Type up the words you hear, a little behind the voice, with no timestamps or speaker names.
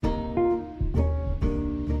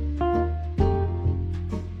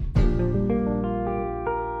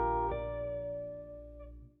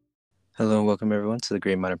Hello and welcome everyone to the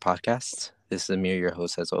Great Modern Podcast. This is Amir, your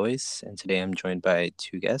host as always, and today I'm joined by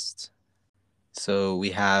two guests. So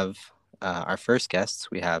we have our first guest.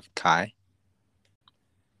 We have Kai.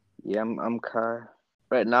 Yeah, I'm Kai.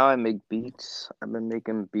 Right now I make beats. I've been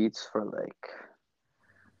making beats for like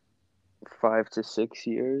 5 to 6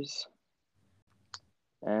 years.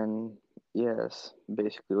 And yes,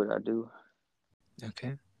 basically what I do.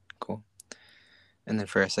 Okay, cool. And then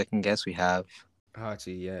for our second guest, we have.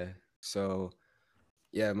 Hxchi, yeah. So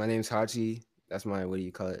yeah, my name's Hxchi. That's my what do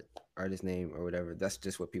you call it? Artist name or whatever. That's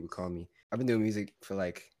just what people call me. I've been doing music for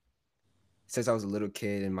like since I was a little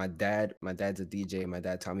kid, and my dad's a DJ. My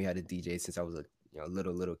dad taught me how to DJ since I was a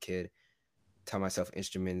little kid. Taught myself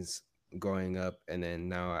instruments growing up, and then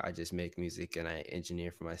now I just make music and I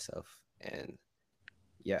engineer for myself. And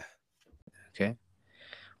yeah, Okay,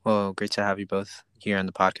 well, great to have you both here on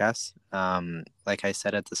the podcast. Like I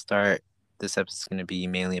said at the start, this episode is going to be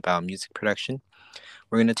mainly about music production.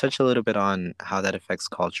 We're going to touch a little bit on how that affects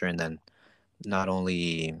culture, and then not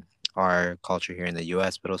only our culture here in the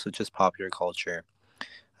U.S., but also just popular culture,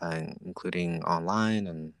 including online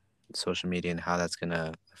and social media, and how that's going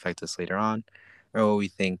to affect us later on, or what we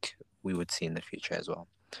think we would see in the future as well.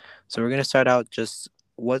 So, we're going to start out just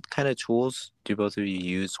what kind of tools do both of you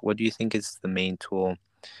use? What do you think is the main tool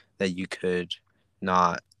that you could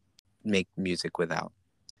not make music without?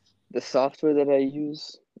 The software that I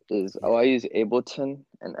use is yeah, I use Ableton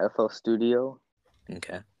and FL Studio.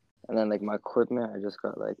 Okay. And then like my equipment, I just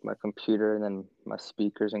got like my computer and then my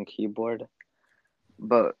speakers and keyboard.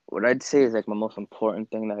 But what I'd say is like my most important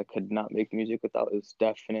thing that I could not make music without is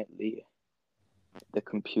definitely the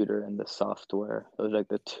computer and the software. Those are like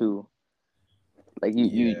the two. Like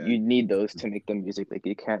yeah, you need those to make the music. Like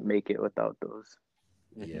you can't make it without those.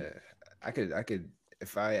 Hmm. yeah. I could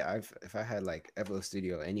if I had like FL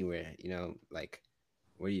Studio anywhere, like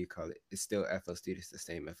what do you call it? It's still FL Studio. It's the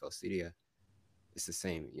same FL Studio. It's the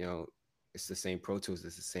same, it's the same Pro Tools,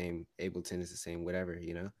 it's the same Ableton, it's the same whatever.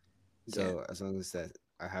 Yeah. So as long as that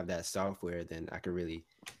I have that software, then I could really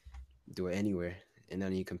do it anywhere and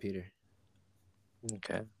on your computer.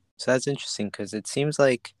 Okay. So that's interesting because it seems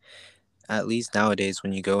like, at least nowadays,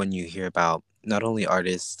 when you go and you hear about not only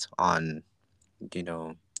artists on, you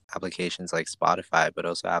know, applications like Spotify, but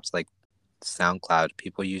also apps like SoundCloud,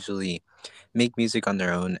 people usually make music on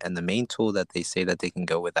their own. And the main tool that they say that they can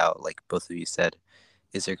go without, like both of you said,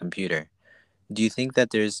 is their computer. Do you think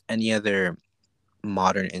that there's any other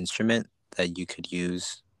modern instrument that you could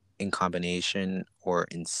use in combination or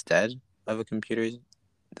instead of a computer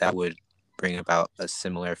that would bring about a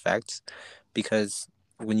similar effect? Because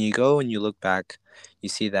when you go and you look back, you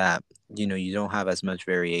see that you don't have as much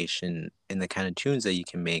variation in the kind of tunes that you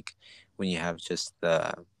can make when you have just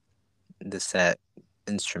the set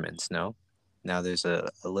instruments. No, now there's a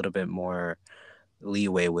little bit more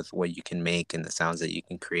leeway with what you can make and the sounds that you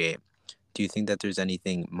can create. Do you think that there's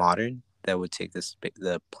anything modern that would take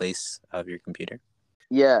the place of your computer?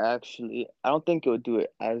 Yeah, actually, I don't think it would do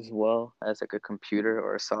it as well as like a computer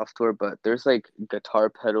or a software, but there's like guitar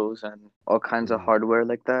pedals and all kinds of Mm, hardware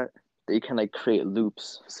like that you can like create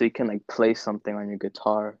loops. So you can like play something on your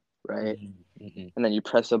guitar, right? Hmm. Hmm. And then you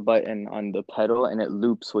press a button on the pedal and it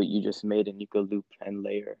loops what you just made, and you could loop and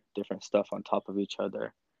layer different stuff on top of each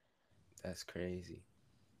other. that's crazy.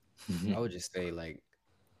 I would just say like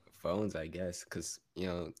phones, I guess, because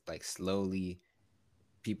like slowly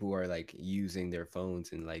people are like using their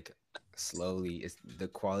phones and like slowly it's the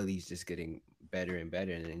quality is just getting better and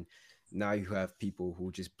better, and then now you have people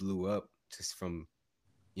who just blew up just from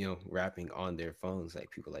rapping on their phones, like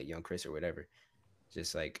people like Young Chris or whatever,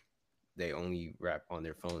 just like they only rap on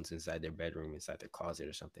their phones inside their bedroom, inside their closet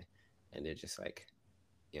or something, and they're just like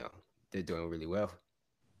you know they're doing really well.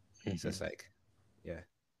 So it's Hmm. like, yeah.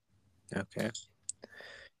 Okay.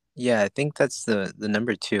 Yeah, I think that's the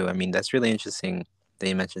number two. I mean, that's really interesting that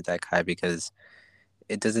you mentioned that, Kai, because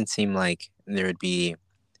it doesn't seem like there would be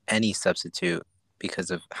any substitute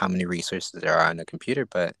because of how many resources there are on a computer.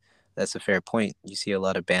 But that's a fair point. You see a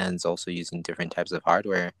lot of bands also using different types of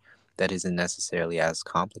hardware that isn't necessarily as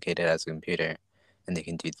complicated as a computer, and they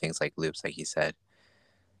can do things like loops, like you said.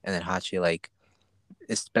 And then Hachi, like,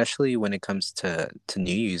 especially when it comes to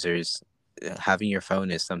new users, having your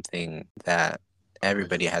phone is something that a hundred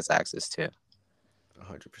everybody has access to.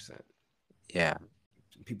 100%. Yeah.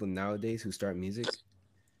 People nowadays who start music,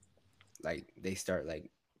 like they start like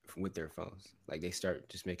with their phones, like they start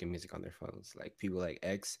just making music on their phones, like people like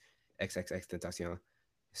XXX Tentacion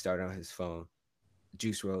started on his phone.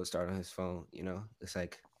 Juice World started on his phone. It's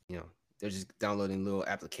like, you know they're just downloading little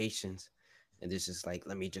applications, and they're just like,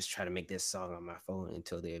 let me just try to make this song on my phone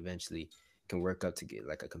until they eventually can work up to get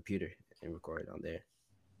like a computer and record on there.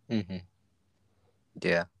 Hmm.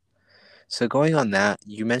 Yeah. So going on that,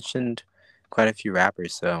 you mentioned quite a few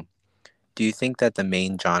rappers. So do you think that the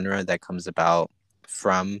main genre that comes about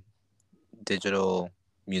from digital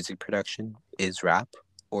music production is rap,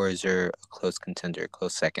 or is there a close contender,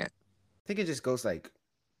 close second? I think it just goes like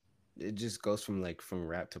it just goes from like from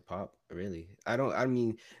rap to pop. Really, I don't. I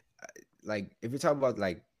mean, like if you talk about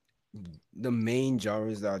like the main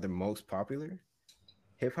genres that are the most popular,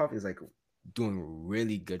 hip hop is like doing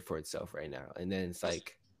really good for itself right now. And then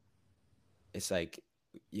it's like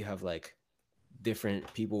you have like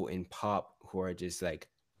different people in pop who are just like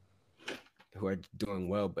who are doing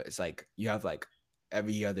well, but it's like you have like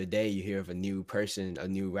every other day you hear of a new person, a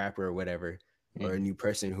new rapper or whatever, or a Hmm. new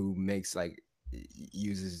person who makes like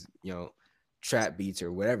uses, trap beats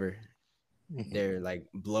or whatever. Hmm. They're like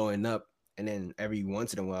blowing up, and then every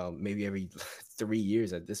once in a while, maybe every 3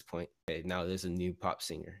 years at this point, okay, now there's a new pop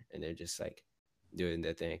singer and they're just like doing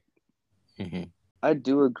their thing. Hmm. I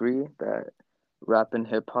do agree that rap and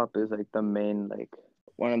hip hop is like the main like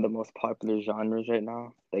one of the most popular genres right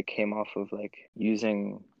now. They came off of like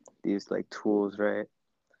using these like tools, right?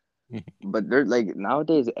 But they're like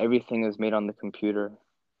nowadays everything is made on the computer.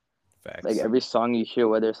 Like Facts. every song you hear,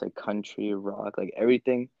 whether it's like country, rock, like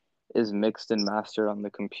everything is mixed and mastered on the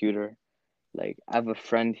computer. Like I have a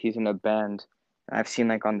friend, he's in a band, and I've seen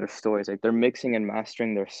like on their stories, like they're mixing and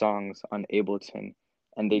mastering their songs on Ableton,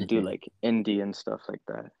 and they do Hmm. like indie and stuff like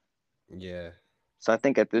that. Yeah. So I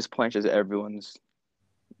think at this point, just everyone's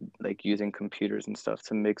like using computers and stuff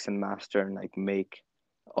to mix and master and like make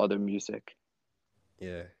all their music.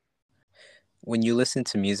 Yeah. When you listen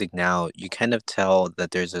to music now, you kind of tell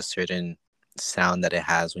that there's a certain sound that it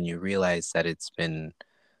has when you realize that it's been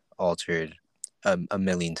altered a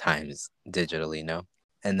million times digitally, no?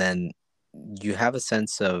 And then you have a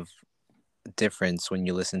sense of difference when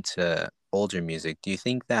you listen to older music. Do you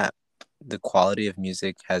think that the quality of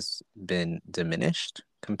music has been diminished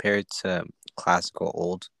compared to classical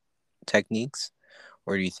old techniques,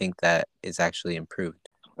 or do you think that it's actually improved?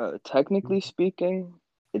 Technically speaking,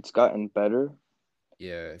 it's gotten better,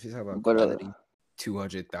 Yeah. If you talk about but quality,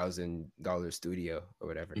 $200,000 studio or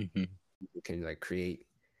whatever, Hmm. you can like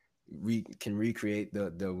can recreate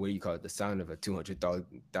the what do you call it, the sound of a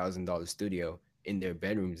 $200,000 studio in their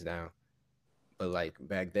bedrooms now. But like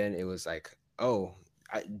back then, it was like, oh,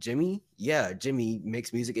 Jimmy, yeah, Jimmy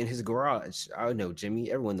makes music in his garage. I know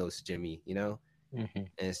Jimmy. Everyone knows Jimmy, Hmm.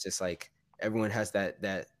 and it's just like everyone has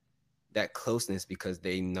that closeness because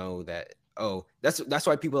they know that. Oh, that's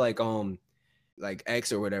why people like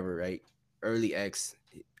X or whatever, right? Early X,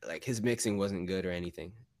 like his mixing wasn't good or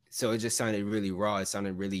anything, so it just sounded really raw. It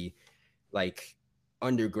sounded really like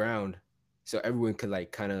underground, so everyone could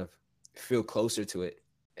like kind of feel closer to it,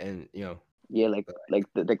 and yeah, like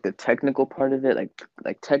the technical part of it,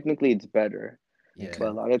 like technically it's better, yeah. but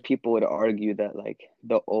a lot of people would argue that like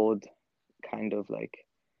the old kind of like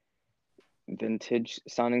vintage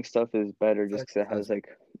sounding stuff is better feel just like because it it has has like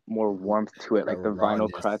more warmth to it, a like the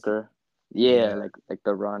vinyl rawness. cracker. Yeah, Yeah, like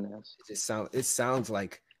the rawness. it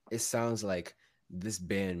sounds like this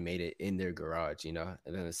band made it in their garage, and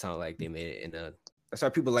then it sounds like they made it in a. That's why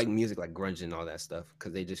people like music like grunge and all that stuff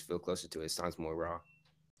because they just feel closer to it. It sounds more raw.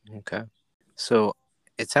 Okay. So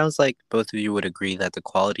it sounds like both of you would agree that the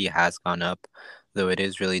quality has gone up, though it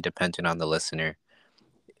is really dependent on the listener.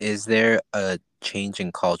 Is there a change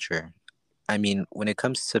in culture? I mean, when it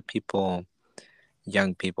comes to people,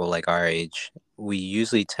 young people like our age, we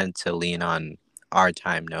usually tend to lean on our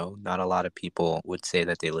time, no? Not a lot of people would say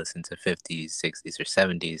that they listen to 50s, 60s, or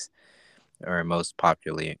 70s, or most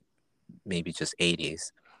popularly, maybe just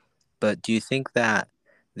 80s. But do you think that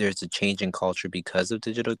there's a change in culture because of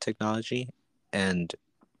digital technology? And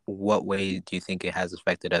what way do you think it has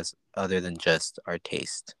affected us other than just our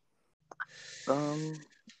taste? Um,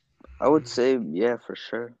 I would say yeah, for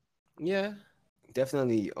sure. Yeah,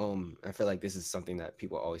 definitely. I feel like this is something that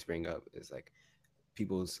people always bring up is like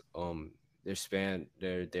people's their span,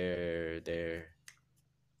 their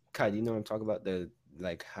Kai, do you know what I'm talking about? The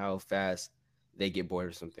like how fast they get bored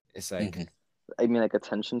or something. It's Hmm. like I mean, like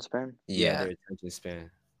attention span. yeah, Yeah. their attention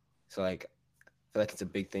span. So like I feel like it's a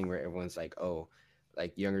big thing where everyone's like, oh,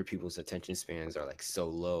 like younger people's attention spans are like so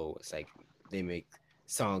low. It's like they make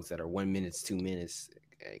songs that are 1 minute, 2 minutes,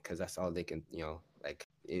 because that's all they can,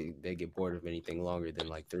 they get bored of anything longer than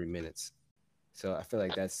like 3 minutes. So I feel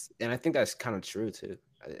like and I think that's kind of true too.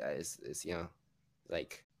 It's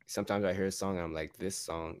like sometimes I hear a song and I'm like, this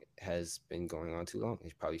song has been going on too long.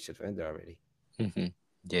 It probably should have ended already. Hmm.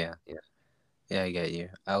 Yeah. Yeah. Yeah, I get you.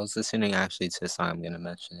 I was listening actually to a song, I'm going to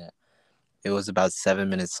mention it. It was about 7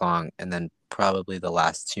 minutes long, and then probably the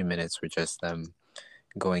last 2 minutes were just them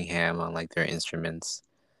going ham on like their instruments,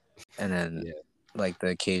 and then Yeah. like the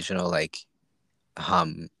occasional like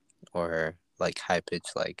hum or like high pitch,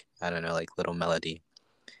 like I don't know, like little melody.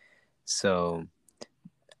 So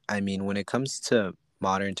I mean, when it comes to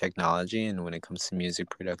modern technology and when it comes to music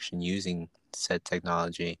production using said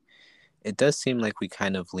technology, it does seem like we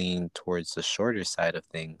kind of lean towards the shorter side of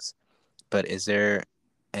things. But is there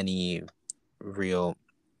any real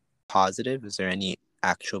positive? Is there any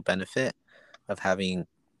actual benefit of having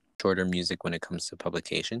shorter music when it comes to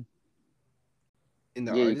publication? In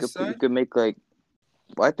the Yeah, artist you side, could make like,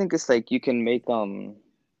 well, I think it's like you can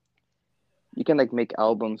like make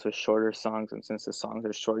albums with shorter songs, and since the songs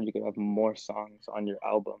are short, you can have more songs on your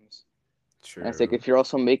albums. And it's like true, if you're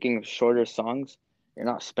also making shorter songs, you're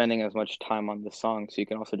not spending as much time on the song, so you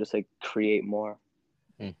can also just like create more.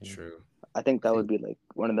 Hmm. true. I think I that would think be like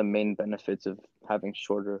one of the main benefits of having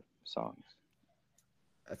shorter songs.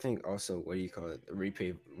 I think also what do you call it? The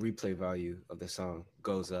replay value of the song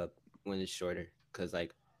goes up when it's shorter. Cause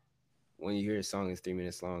like when you hear a song is 3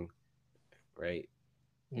 minutes long, right?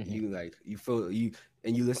 Hmm. You feel you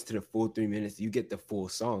and you listen to the full 3 minutes, you get the full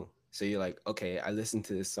song. So you're like, okay, I listened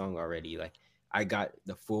to this song already. Like I got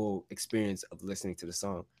the full experience of listening to the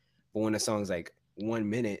song. But when a song's like 1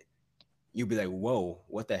 minute, you'll be like, whoa,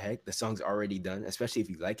 what the heck? The song's already done. Especially if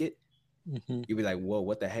you like it, Hmm. you'll be like, whoa,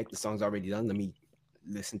 what the heck? The song's already done. Let me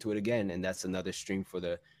listen to it again. And that's another stream for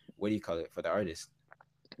the what do you call it? For the artist.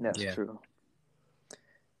 That's Yeah. true.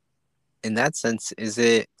 In that sense, is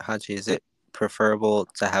it, Hachi, is it preferable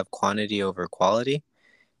to have quantity over quality?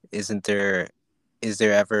 Isn't there, is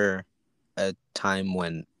there ever a time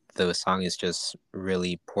when the song is just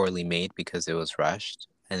really poorly made because it was rushed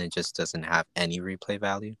and it just doesn't have any replay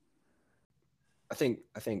value? I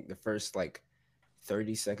think the first like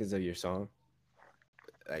 30 seconds of your song,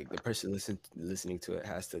 like the person listening to it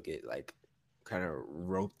has to get like kind of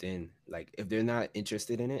roped in. Like if they're not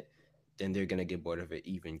interested in it, then they're gonna get bored of it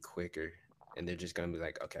even quicker, and they're just gonna be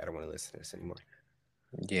like, okay, I don't want to listen to this anymore.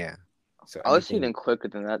 Yeah. So I was everything, even quicker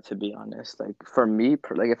than that, to be honest. Like for me,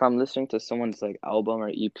 like if I'm listening to someone's like album or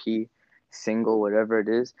EP, single, whatever it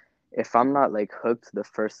is, if I'm not like hooked the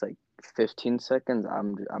first like 15 seconds,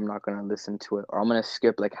 I'm not gonna listen to it, or I'm gonna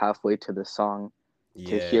skip like halfway to the song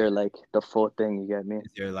to yeah. hear like the full thing. You get me?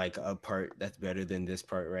 Is there like a part that's better than this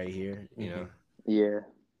part right here? You know, Hmm. Yeah,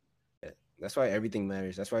 yeah. That's why everything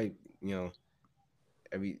matters. That's why you know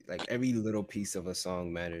every little piece of a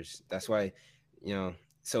song matters. That's why you know.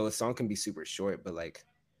 So a song can be super short, but like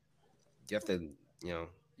you have to you know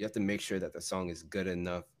you have to make sure that the song is good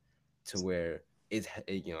enough to where it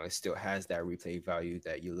still has that replay value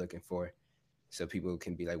that you're looking for, so people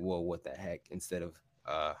can be like, whoa, what the heck, instead of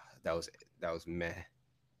uh that was that was meh.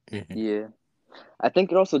 Hmm. yeah. I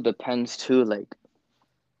think it also depends too.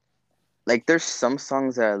 Like there's some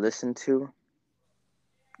songs that I listen to,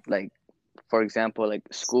 like for example, like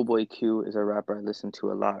Schoolboy Q is a rapper I listen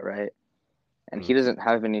to a lot, right? And he Mm, doesn't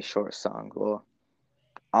have any short songs. Well,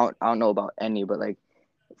 I don't know about any, but like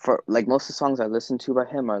for like most of the songs I listen to by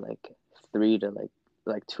him are like 3 to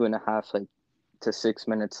like 2.5 like to 6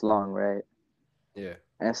 minutes long, right? yeah.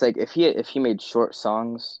 And it's like if he made short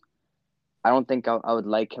songs, I don't think I would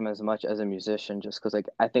like him as much as a musician, just because like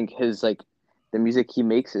I think his like the music he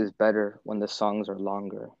makes is better when the songs are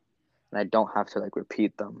longer, and I don't have to like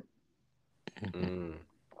repeat them. Hmm. Mm,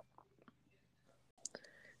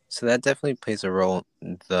 So that definitely plays a role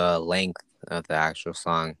in the length of the actual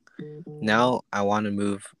song. Now I want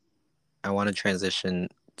to transition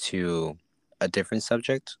to a different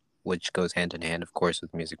subject, which goes hand in hand, of course,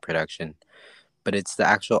 with music production, but it's the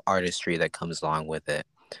actual artistry that comes along with it.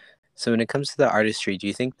 So, when it comes to the artistry, do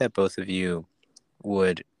you think that both of you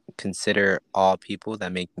would consider all people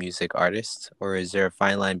that make music artists, or is there a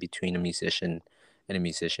fine line between a musician and a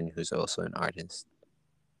musician who's also an artist?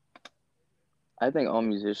 I think all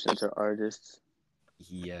musicians are artists.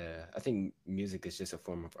 yeah, I think music is just a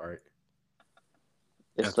form of art.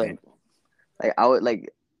 It's Okay. like I would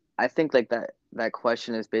like I think like that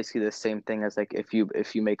question is basically the same thing as like if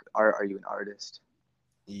you make art, are you an artist?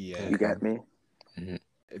 Yeah, You Okay. get me? Hmm.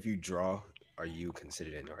 if you draw, are you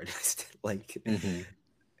considered an artist? Like, Hmm.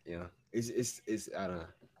 it's I don't know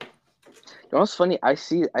You know what's funny? I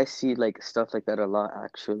see like stuff like that a lot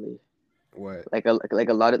actually. what. Like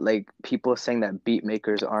a lot of like people saying that beat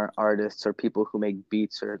makers aren't artists, or people who make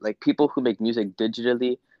beats, or like people who make music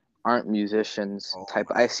digitally aren't musicians Oh type.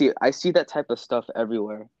 my, I see that type of stuff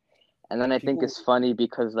everywhere. And then I think people it's funny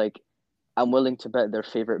because like I'm willing to bet their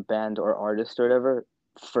favorite band or artist or whatever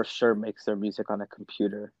for sure makes their music on a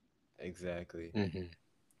computer. exactly. Hmm.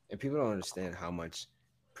 and people don't understand how much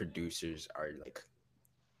producers are like.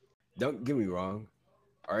 Don't get me wrong,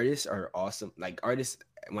 artists are awesome. Like artists,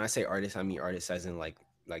 when I say artists, I mean artists as in like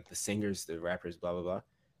the singers, the rappers, blah blah blah.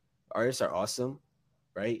 Artists are awesome,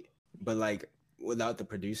 right? But like without the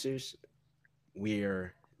producers,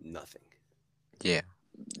 we're nothing. Yeah.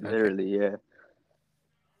 Okay. Literally, yeah.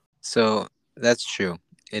 So that's true.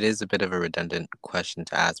 It is a bit of a redundant question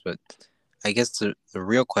to ask, but I guess the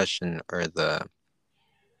real question, or the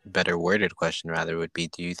better worded question rather, would be,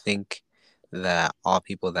 do you think that all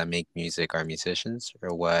people that make music are musicians,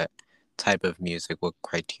 or what type of music, what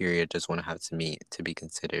criteria does one have to meet to be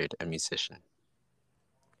considered a musician?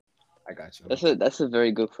 I got you. I That's got a you. that's a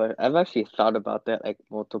very good question. I've actually thought about that like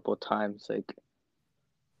multiple times, like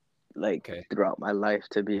Okay. throughout my life,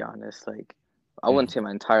 to be honest. Like I wouldn't Hmm. say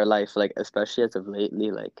my entire life, like especially as of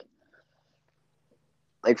lately, like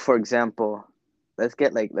for example, let's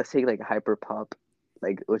take like hyper pop,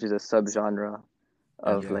 like which is a subgenre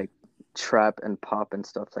of Okay. Yeah. like trap and pop and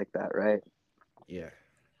stuff like that, right? Yeah.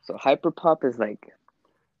 So hyper pop is like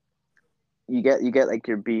you get like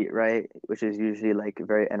your beat, right? Which is usually like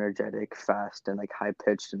very energetic, fast, and like high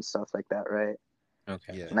pitched and stuff like that, right?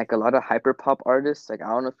 Okay. Yeah. And like a lot of hyper pop artists, like I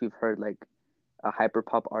don't know if you've heard like a hyper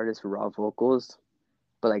pop artist raw vocals,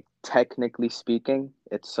 but like technically speaking,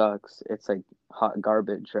 it sucks. It's like hot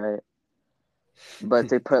garbage, right? But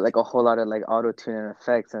they put like a whole lot of like auto tune and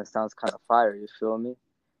effects, and it sounds kind of fire. You feel me?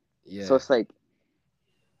 So Yeah. it's like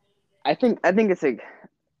I think it's like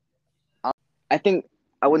I think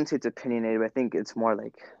I wouldn't say it's opinionated, but I think it's more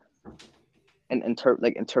like an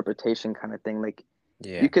interpretation kind of thing. Like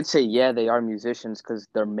you Yeah. could say yeah, they are musicians because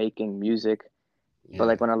they're making music, but Yeah.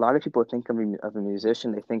 like when a lot of people think of a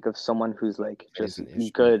musician, they think of someone who's like Plays just an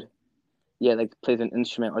instrument. good, yeah, like plays an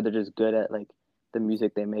instrument, or they're just good at like the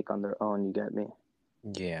music they make on their own. You get me?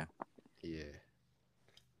 Yeah. Yeah.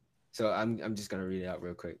 So I'm just gonna read it out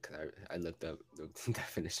real quick because I looked up the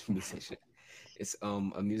definition of musician. It's a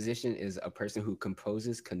musician is a person who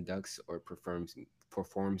composes, conducts, or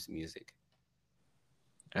performs music.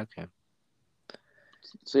 Okay.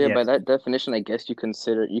 So yeah, by Yes. that definition, I guess you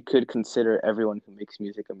could consider everyone who makes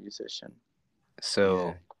music a musician. Yeah.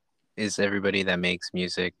 So is everybody that makes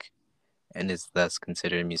music and is thus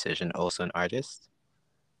considered a musician also an artist?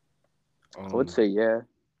 I would Um. say yeah.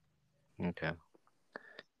 Okay.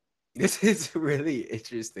 This is really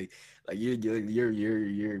interesting. Like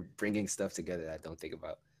you're bringing stuff together that I don't think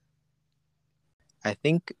about. I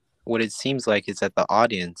think what it seems like is that the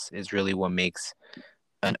audience is really what makes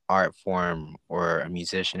an art form, or a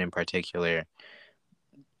musician in particular,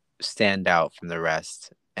 stand out from the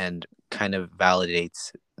rest, and kind of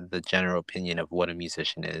validates the general opinion of what a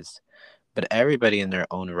musician is. But everybody in their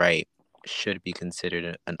own right should be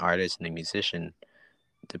considered an artist and a musician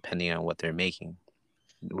depending on what they're making.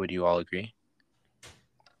 Would you all agree?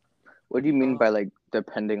 What do you mean by Um. like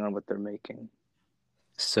depending on what they're making?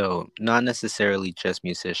 So, not necessarily just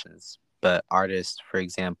musicians, but artists, for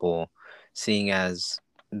example, seeing as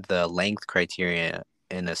the length criteria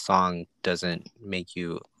in a song doesn't make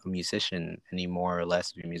you a musician any more or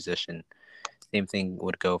less of a musician. Same thing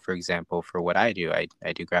would go, for example, for what I do.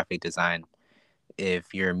 I do graphic design.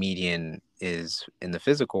 If your median is in the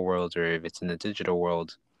physical world or if it's in the digital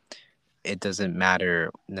world, it doesn't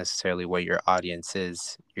matter necessarily what your audience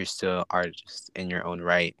is. You're still artist in your own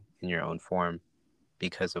right, in your own form,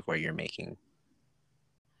 because of what you're making.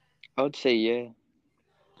 I would say yeah.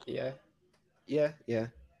 Yeah. Yeah. Yeah.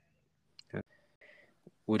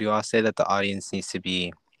 Would you all say that the audience needs to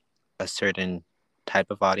be a certain type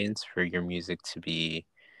of audience for your music to be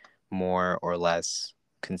more or less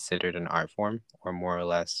considered an art form, or more or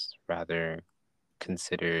less rather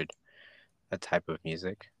considered a type of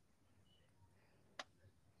music?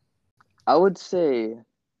 I would say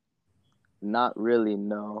not really,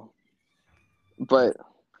 no. Mm, But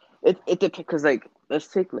it depends because like let's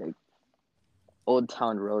take like Old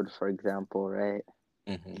Town Road for example, right?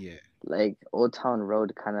 Hmm. yeah. Like Old Town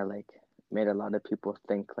Road kind of like made a lot of people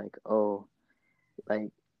think like, oh,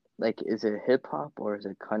 like is it hip hop or is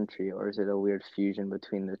it country or is it a weird fusion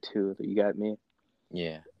between the two? You got me?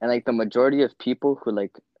 Yeah. And like the majority of people who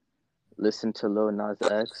like listen to Lil Nas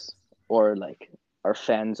X or like are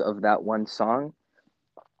fans of that one song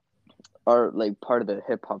are like part of the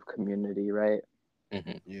hip hop community, right?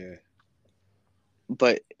 Hmm. Yeah.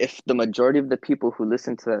 But if the majority of the people who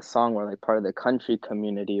listen to that song were like part of the country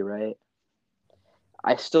community, right?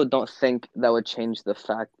 I still don't think that would change the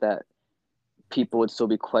fact that people would still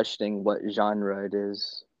be questioning what genre it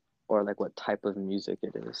is or like what type of music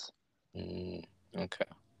it is. Mm, okay.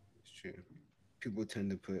 It's true. People tend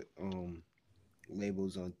to put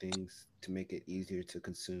labels on things to make it easier to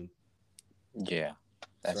consume. Yeah,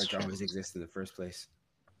 So that's our true. genres exist in the first place.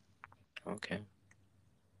 Okay.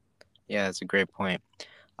 Yeah, that's a great point.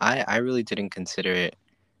 I really didn't consider it.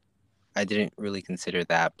 I didn't really consider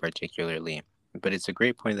that particularly, but it's a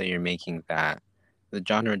great point that you're making that the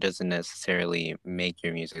genre doesn't necessarily make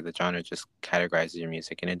your music. The genre just categorizes your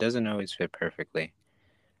music, and it doesn't always fit perfectly.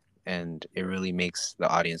 And it really makes the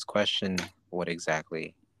audience question what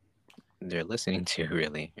exactly they're listening to,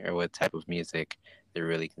 really, or what type of music they're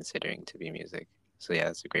really considering to be music. So yeah,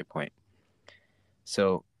 that's a great point.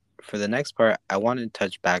 So for the next part, I want to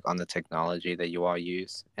touch back on the technology that you all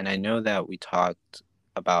use. And I know that we talked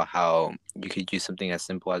about how you could use something as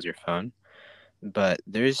simple as your phone, but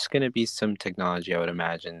there's going to be some technology I would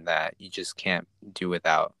imagine that you just can't do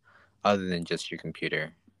without other than just your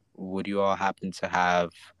computer. Would you all happen to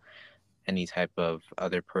have any type of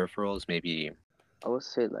other peripherals? Maybe. I would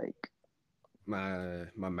say like My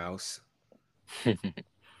mouse,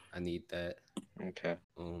 I need that. Okay.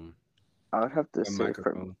 Um, I would have to my say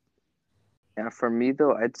microphone. for me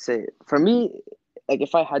though, I'd say for me, like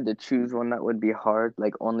if I had to choose one, that would be hard,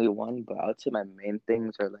 like only one. But I would say my main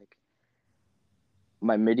things are like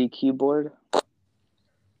my MIDI keyboard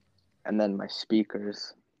and then my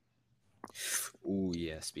speakers, Oh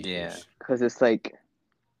yeah, Yeah. speakers. because it's like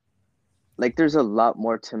there's a lot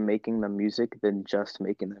more to making the music than just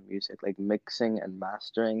making the music. Like mixing and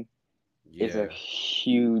mastering is a Yeah,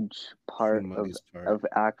 huge part humongous part. of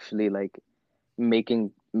actually like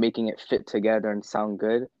making it fit together and sound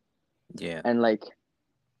good. Yeah. And like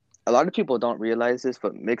a lot of people don't realize this,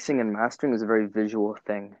 but mixing and mastering is a very visual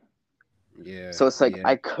thing. Yeah, So it's like yeah,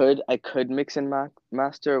 I could mix and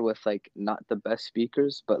master with like not the best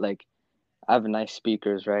speakers, but like I have nice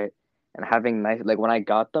speakers, right? And having nice like when I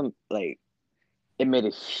got them, like it made a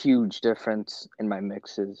huge difference in my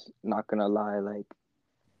mixes. Not gonna lie, like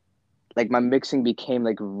my mixing became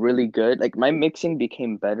like really good. Like my mixing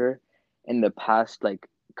became better in the past like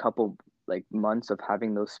couple like months of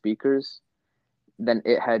having those speakers than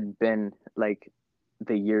it had been like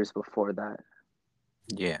the years before that.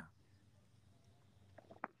 Yeah.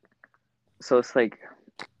 So it's like,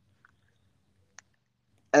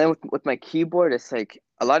 and then with my keyboard, it's like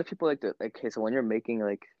a lot of people like to like, okay, so when you're making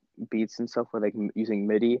like beats and stuff with like using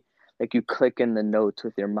MIDI, like you click in the notes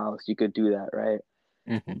with your mouse, you could do that, right?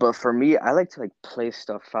 Hmm. But for me, I like to like play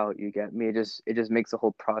stuff out. You get me? It just makes the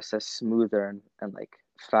whole process smoother and like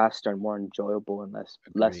faster and more enjoyable and less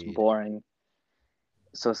agreed. boring.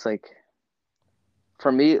 So it's like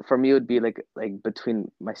for me it would be like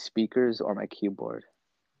between my speakers or my keyboard.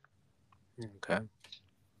 Okay.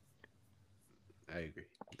 I agree.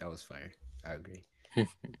 That was fire. I agree.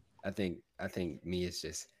 I think me it's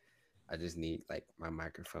just I just need like my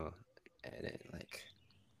microphone, and then like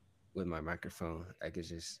with my microphone I could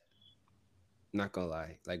just, not gonna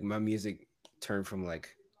lie, like my music turned from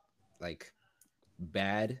like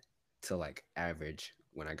bad to like average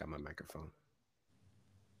when I got my microphone,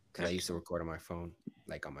 because I used to Gotcha. record on my phone,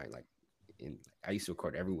 like on my like in I used to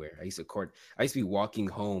record everywhere. I used to be walking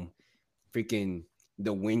home, freaking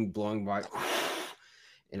the wind blowing by,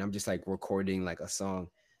 and I'm just like recording like a song,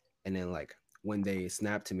 and then like when they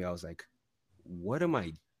snapped to me, I was like, what am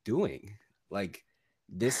I doing? Like,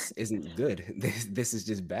 this isn't good. This is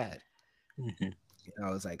just bad. Hmm. And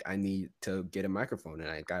I was like, I need to get a microphone, and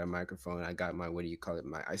I got a microphone. I got my, what do you call it,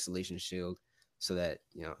 my isolation shield, so that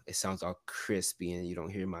it sounds all crispy and you don't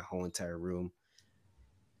hear my whole entire room.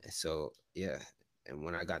 And so yeah, and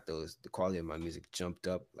when I got those, the quality of my music jumped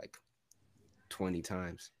up like 20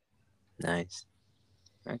 times. Nice.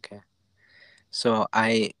 Okay. So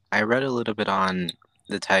I read a little bit on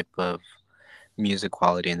the type of music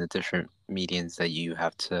quality and the different mediums that you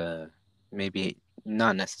have to maybe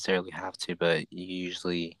not necessarily have to, but you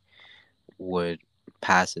usually would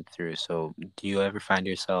pass it through. So do you ever find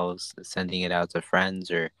yourselves sending it out to friends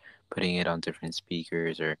or putting it on different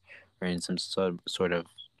speakers or in some sort of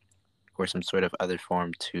or some sort of other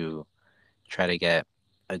form to try to get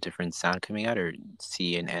a different sound coming out or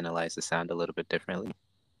see and analyze the sound a little bit differently?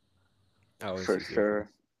 I always For use sure.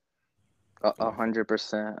 earphones for A my phone.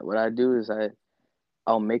 100%. What I do is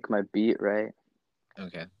I'll make my beat, right?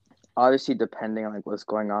 Okay. Obviously depending on like what's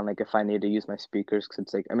going on, like if I need to use my speakers, because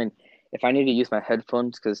it's like I mean if I need to use my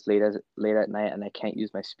headphones because late at night and I can't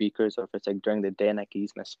use my speakers, or if it's like during the day and I can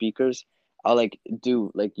use my speakers, I'll like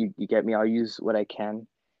do like you get me, I'll use what I can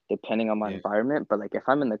depending on my Yeah. environment. But like if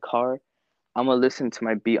I'm in the car, I'm gonna listen to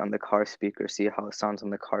my beat on the car speaker, see how it sounds on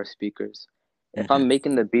the car speakers. If Hmm. I'm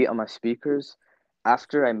making the beat on my speakers,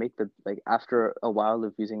 after I make the like after a while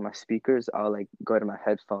of using my speakers, I'll like go to my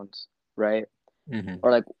headphones, right? Hmm.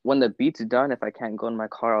 Or like when the beat's done, if I can't go in my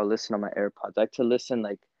car, I'll listen on my AirPods. I like to listen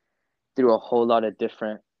like through a whole lot of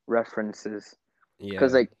different references,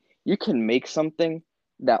 because Yeah, like you can make something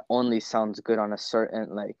that only sounds good on a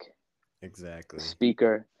certain like exactly.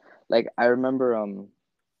 speaker. Like I remember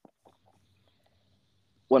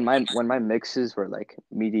when my mixes were like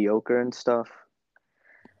mediocre and stuff,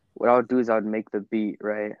 what I would do is I would make the beat,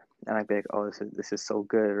 right? And I'd be like, oh, this is so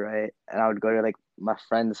good, right? And I would go to like my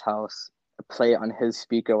friend's house, play it on his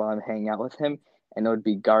speaker while I'm hanging out with him, and it would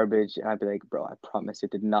be garbage. And I'd be like, bro, I promise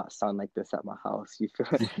it did not sound like this at my house. You feel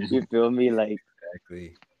you feel me? Like,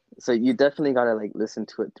 Exactly. so you definitely gotta like listen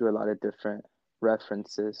to it through a lot of different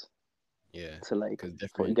references Yeah, to like because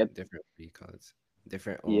get, different what do you call it?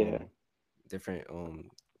 Different yeah, different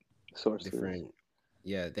sources. different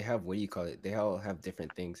yeah, they have what do you call it? They all have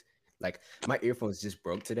different things. Like my earphones just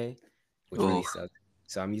broke today, which really Oh, sucked.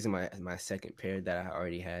 So I'm using my second pair that I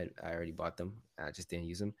already had. I already bought them. I just didn't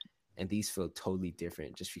use them. And these feel totally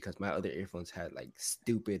different just because my other earphones had like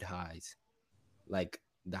stupid highs. Like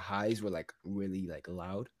the highs were like really like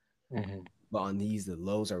loud, hmm, but on these the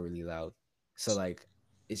lows are really loud. So like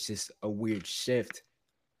it's just a weird shift.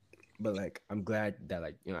 But like I'm glad that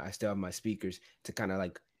like I still have my speakers to kind of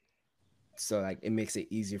like so like it makes it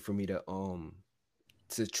easier for me to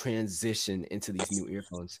transition into these new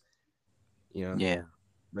earphones, you know. yeah,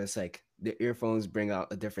 But it's like the earphones bring out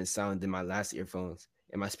a different sound than my last earphones,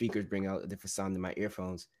 and my speakers bring out a different sound than my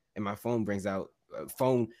earphones, and my phone brings out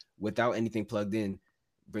phone without anything plugged in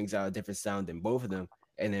brings out a different sound than both of them,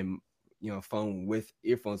 and then phone with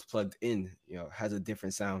earphones plugged in has a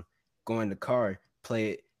different sound. Go in the car,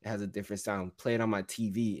 play it, it has a different sound. Play it on my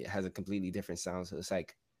TV, it has a completely different sound. So it's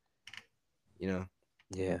like you know,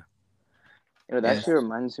 yeah, You know, that yeah. actually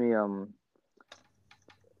reminds me,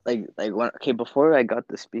 like when, okay, before I got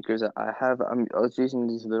the speakers I have, I was using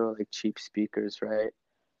these little like cheap speakers, right?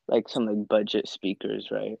 Like some like budget speakers,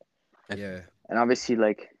 right? Okay. yeah, And obviously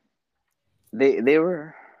like they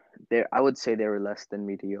were they I would say they were less than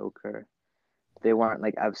mediocre. They weren't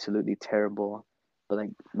like absolutely terrible, but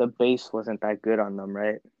like the bass wasn't that good on them,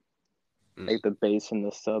 right? mm, Like the bass and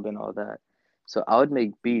the sub and all that. So I would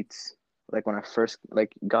make beats like when I first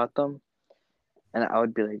like got them, and I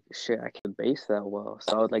would be like, shit, I can't bass that well.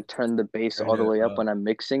 So I would like turn the bass turn all the it way up up. when I'm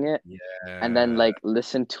mixing it, and then Yeah, like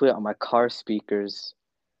listen to it on my car speakers.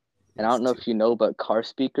 And I it's don't know too. if you know, but car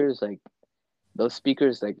speakers, like those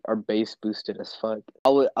speakers like are bass boosted as fuck.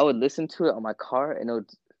 I would listen to it on my car, and it would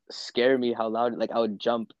scare me how loud, like I would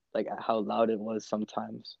jump like at how loud it was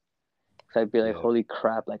sometimes. So I'd be like, Yeah, holy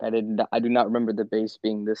crap, like I do not remember the bass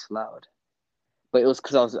being this loud. But it was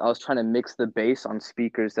because I was trying to mix the bass on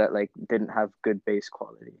speakers that like didn't have good bass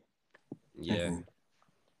quality. yeah.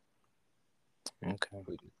 Hmm. Okay.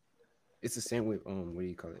 It's the same with what do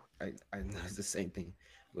you call it? I know it's the same thing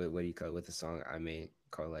with what do you call it with the song I made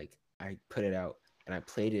called like I put it out and I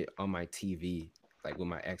played it on my TV like with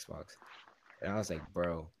my Xbox and I was like,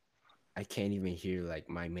 bro, I can't even hear like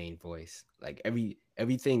my main voice. Like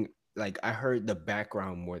everything like I heard the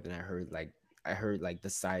background more than I heard like the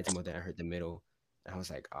sides more than I heard the middle. And I was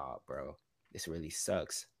like, oh bro, this really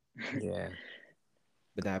sucks. Yeah.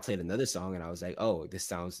 But then I played another song and I was like, oh, this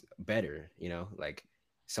sounds better, like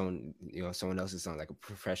someone else's song, like a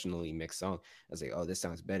professionally mixed song. I was like, oh, this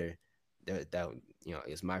sounds better. That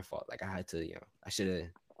is my fault. Like I had to, I should have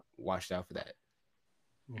watched out for that.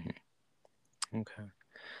 Hmm. Okay.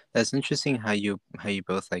 That's interesting how you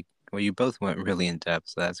both like well you both went really in depth,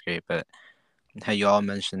 so that's great. But how you all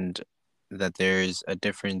mentioned that there's a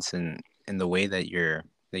difference in the way that your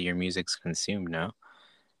music's consumed now,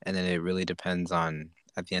 and then it really depends on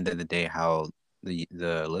at the end of the day how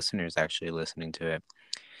the listeners actually listening to it.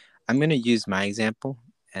 I'm gonna use my example,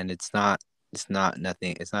 and it's not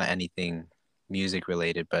anything music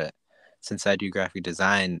related, but since I do graphic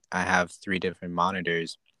design, I have three different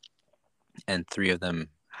monitors, and three of them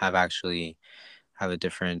have a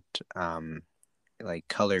different like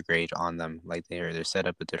color grade on them. Like they're set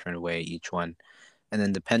up a different way each one, and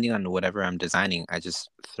then depending on whatever I'm designing, I just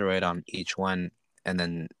throw it on each one, and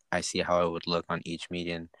then I see how it would look on each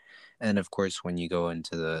median. And of course, when you go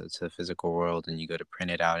into the physical world and you go to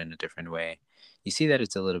print it out in a different way, you see that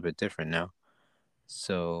it's a little bit different now.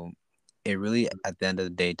 So it really, at the end of the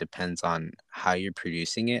day, depends on how you're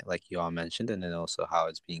producing it, like you all mentioned, and then also how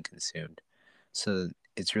it's being consumed. So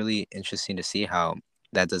it's really interesting to see how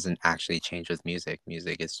that doesn't actually change with music.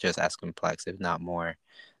 Music is just as complex, if not more,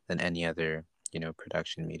 than any other,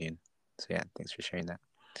 production medium. So yeah, thanks for sharing that.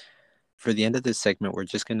 For the end of this segment, we're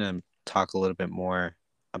just gonna talk a little bit more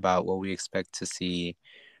about what we expect to see,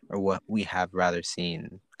 or what we have rather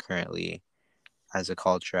seen currently as a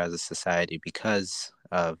culture, as a society, because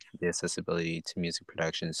of the accessibility to music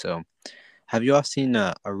production. So, have you all seen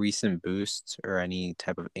a recent boost or any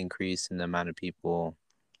type of increase in the amount of people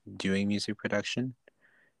doing music production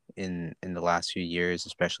in the last few years,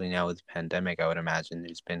 especially now with the pandemic? I would imagine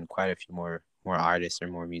there's been quite a few more artists or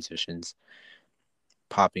more musicians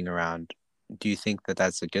popping around. Do you think that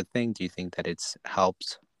that's a good thing? Do you think that it's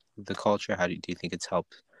helped the culture? Do you think it's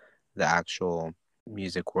helped the actual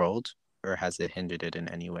music world, or has it hindered it in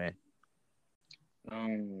any way?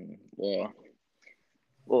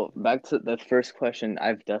 Well, back to the first question.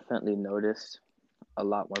 I've definitely noticed a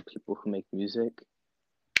lot more people who make music,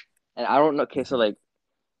 and I don't know. Okay, so Mhm. like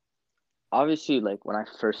obviously, like when I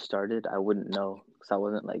first started, I wouldn't know because I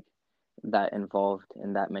wasn't like that involved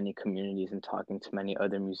in that many communities and talking to many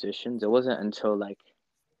other musicians. It wasn't until like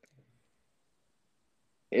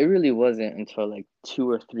it really wasn't until like 2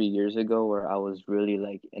 or 3 years ago where I was really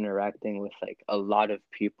like interacting with like a lot of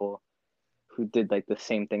people who did like the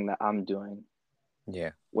same thing that I'm doing,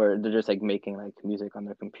 Yeah. where they're just like making like music on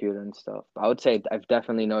their computer and stuff. But I would say I've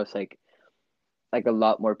definitely noticed like a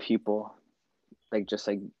lot more people like just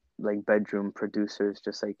like bedroom producers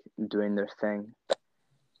just like doing their thing,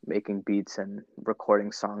 making beats and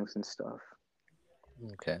recording songs and stuff.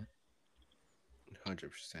 Okay.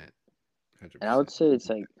 100%. And I would 100%. say it's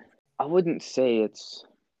like I wouldn't say it's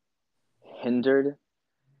hindered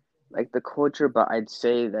like the culture, but I'd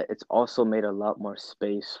say that it's also made a lot more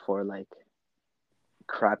space for like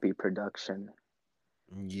crappy production.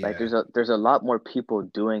 Like Yeah. there's a lot more people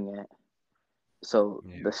doing it. So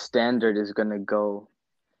Yeah. the standard is gonna go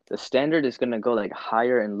like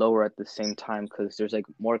higher and lower at the same time because there's like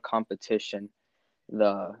more competition.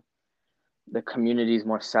 The the community is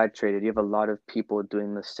more saturated. You have a lot of people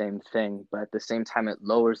doing the same thing, but at the same time it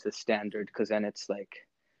lowers the standard because then it's like,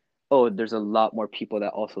 oh, there's a lot more people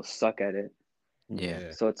that also suck at it. Yeah.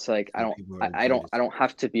 Yeah. So it's like Some people are good. I don't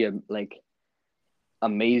have to be like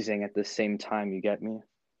amazing at the same time. You get me?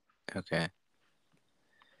 Okay.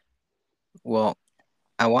 Well,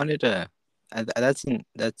 I wanted to.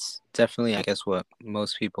 That's definitely, I guess, what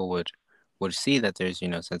most people would see, that there's,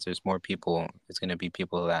 since there's more people, there's going to be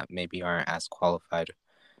people that maybe aren't as qualified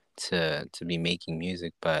to be making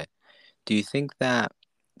music. But do you think that,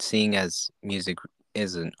 seeing as music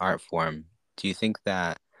is an art form, do you think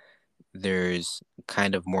that there's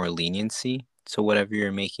kind of more leniency to whatever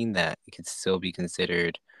you're making, that it could still be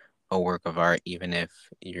considered a work of art even if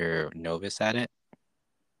you're novice at it?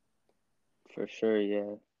 For sure,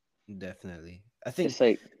 yeah. Definitely. I think It's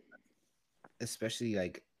like especially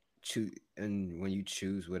like choose, and when you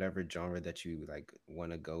choose whatever genre that you like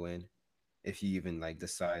want to go in, if you even like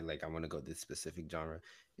decide like I want to go this specific genre,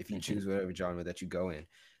 if you Hmm. choose whatever genre that you go in,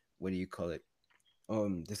 what do you call it?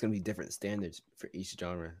 There's gonna be different standards for each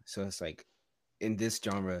genre. So it's like in this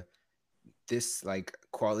genre, this like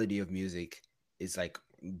quality of music is like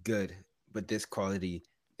good, but this quality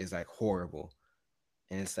is like horrible.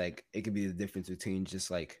 And it's like it could be the difference between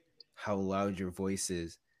just like how loud your voice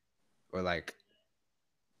is, or like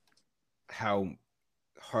how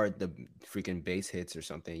hard the freaking bass hits or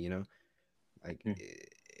something, you know? Like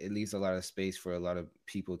it leaves a lot of space for a lot of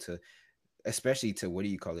people to, especially to what do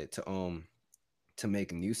you call it, to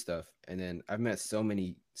make new stuff. And then I've met so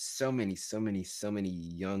many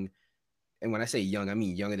young, and when I say young, I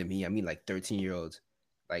mean younger than me. I mean like 13-year-olds,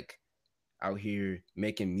 like out here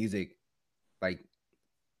making music, like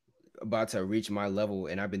about to reach my level,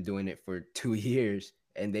 and I've been doing it for 2 years,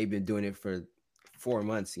 and they've been doing it for 4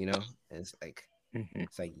 months. And Hmm.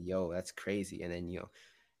 it's like, yo, that's crazy. And then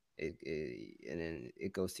and then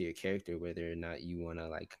it goes to your character whether or not you want to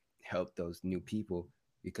like help those new people,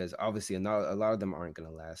 because obviously a lot of them aren't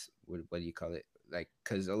gonna last. What do you call it? Like,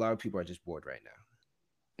 because a lot of people are just bored right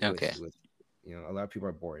now Okay. with a lot of people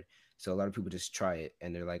are bored, so a lot of people just try it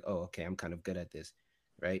and they're like, oh, okay, I'm kind of good at this,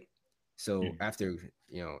 right? So Hmm. after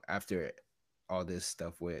all this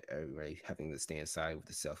stuff with everybody having to stay inside with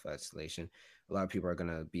the self-isolation, a lot of people are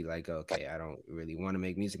gonna be like, okay, I don't really want to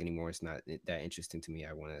make music anymore. It's not that interesting to me.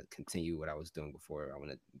 I want to continue what I was doing before. I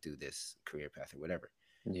want to do this career path or whatever.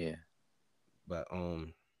 Yeah. But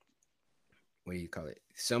what do you call it?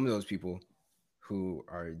 Some of those people who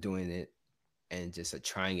are doing it and just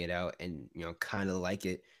trying it out and kind of like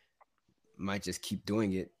it might just keep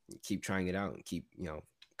doing it, keep trying it out, and keep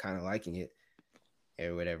kind of liking it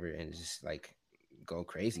or whatever, and just like go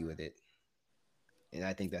crazy with it. And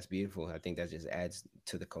I think that's beautiful. I think that just adds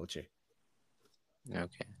to the culture.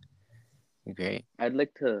 Okay. Great. I'd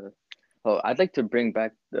like to I'd like to bring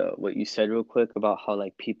back the what you said real quick about how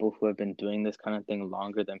like people who have been doing this kind of thing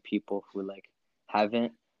longer than people who like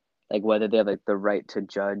haven't, like whether they have like the right to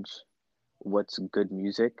judge what's good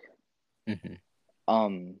music. Hmm.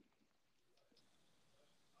 Um,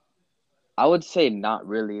 I would say not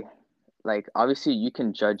really. Like obviously you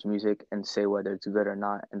can judge music and say whether it's good or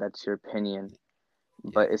not, and that's your opinion.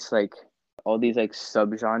 Yeah. But it's like all these like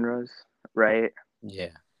subgenres, right?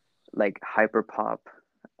 Yeah. Like hyper pop,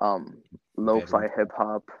 Bedroom lo-fi hip pop.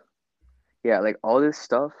 hop. Yeah, like all this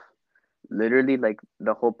stuff, literally like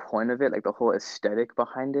the whole point of it, like the whole aesthetic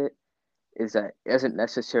behind it is that it doesn't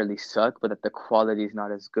necessarily suck, but that the quality is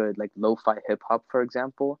not as good. Like lo-fi hip hop, for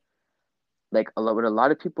example, like what a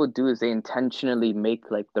lot of people do is they intentionally make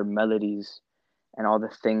like their melodies and all the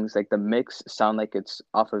things like the mix sound like it's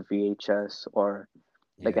off of VHS or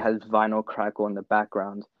like it Yeah. has vinyl crackle in the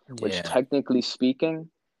background, which Yeah. technically speaking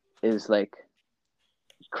is like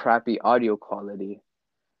crappy audio quality,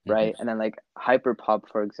 Hmm. right? And then like hyper pop,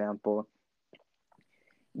 for example,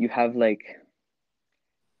 you have like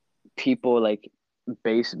people like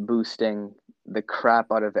bass boosting the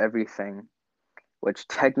crap out of everything, which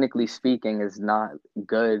technically speaking is not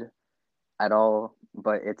good at all,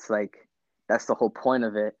 but it's like that's the whole point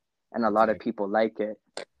of it, and a lot of Exactly. people like it.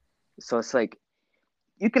 So it's like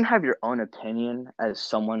you can have your own opinion as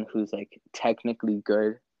someone who's like technically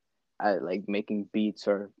good at like making beats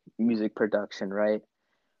or music production, right?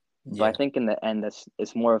 But I Yeah. think in the end, that's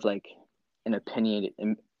it's more of like an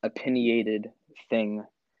opinionated thing,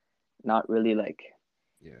 not really like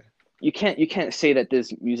Yeah. you can't say that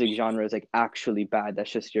this music genre is like actually bad.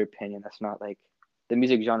 That's just your opinion. That's not like the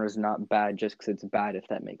music genre is not bad just because it's bad, if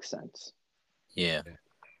that makes sense. Yeah. Yeah.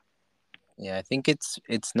 Yeah. I think it's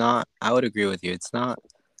not. I would agree with you. It's not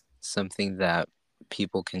something that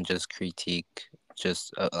people can just critique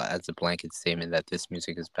just as a blanket statement that this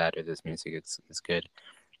music is bad or this music is good.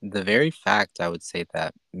 The very fact I would say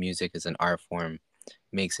that music is an art form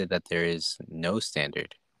makes it that there is no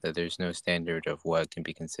standard, that there's no standard of what can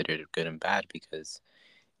be considered good and bad because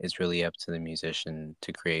it's really up to the musician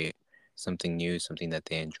to create something new, something that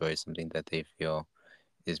they enjoy, something that they feel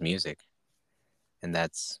is music. And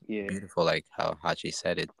that's Yeah. beautiful, like how Hachi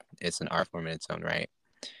said it. It's an art form in its own right.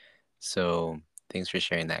 So thanks for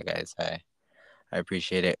sharing that, guys. I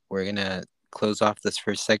appreciate it. We're gonna close off this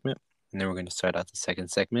first segment, and then we're gonna start out the second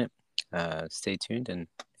segment. Stay tuned, and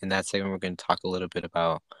in that segment, we're gonna talk a little bit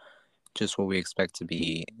about just what we expect to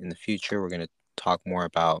be in the future. We're gonna talk more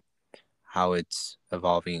about how it's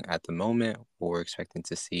evolving at the moment, what we're expecting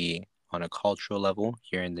to see on a cultural level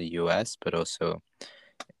here in the US, but also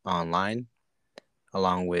online,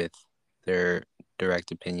 along with their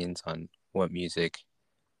direct opinions on what music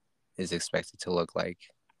is expected to look like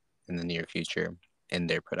in the near future in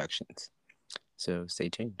their productions. So stay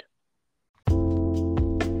tuned.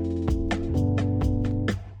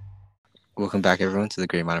 Welcome back, everyone, to the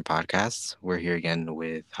Great Modern Podcast. We're here again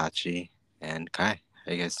with Hachi and Kai.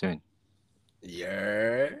 How you guys doing?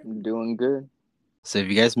 Yeah. I'm doing good. So if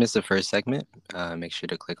you guys missed the first segment, make sure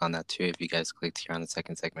to click on that too. If you guys clicked here on the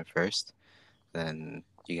second segment first, then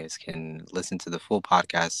you guys can listen to the full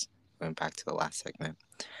podcast going back to the last segment.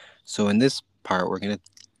 So in this part, we're going to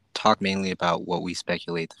talk mainly about what we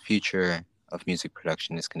speculate the future of music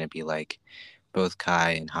production is going to be like. Both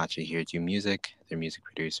Kai and Hachi here do music, they're music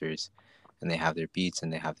producers, and they have their beats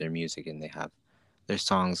and they have their music and they have their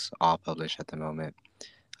songs all published at the moment.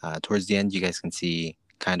 Towards the end, you guys can see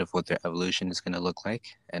kind of what their evolution is going to look like,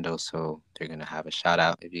 and also they're going to have a shout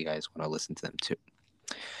out if you guys want to listen to them too.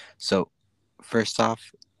 So, first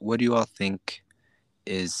off, what do you all think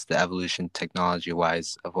is the evolution technology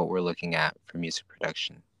wise of what we're looking at for music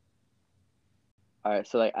production? All right,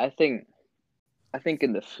 so like I think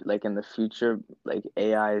in the like in the future, like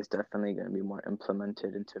AI is definitely going to be more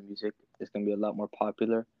implemented into music. It's going to be a lot more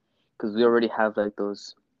popular because we already have like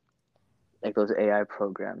those AI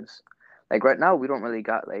programs. Like right now, we don't really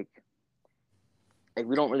got like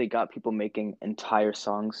we don't really got people making entire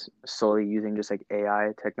songs solely using just like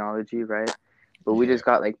AI technology, right? But we Yeah. just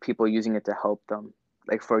got like people using it to help them.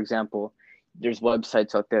 Like for example, there's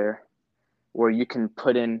websites out there where you can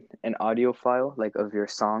put in an audio file like of your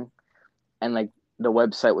song, and like the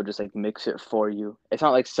website will just like mix it for you. It's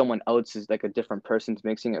not like someone else is like a different person's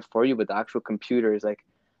mixing it for you, but the actual computer is like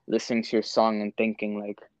listening to your song and thinking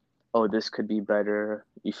like, oh, this could be better.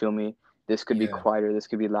 You feel me? This could be Yeah. quieter. This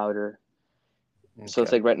could be louder. So it's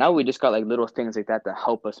Okay. like right now we just got like little things like that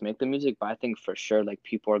help us make the music, but I think for sure like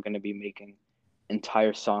people are going to be making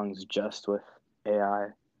entire songs just with AI.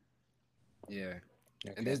 Yeah.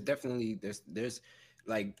 And Okay. there's definitely there's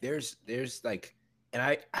like there's like, and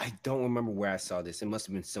I don't remember where I saw this. It must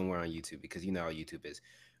have been somewhere on YouTube because you know how YouTube is.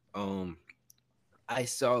 Um I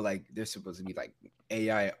saw like there's supposed to be like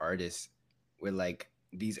AI artists where like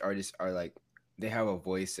these artists are like they have a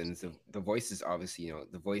voice, and the voice is obviously,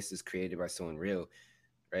 the voice is created by someone real,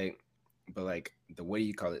 right? But like the what do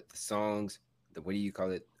you call it, the songs, the what do you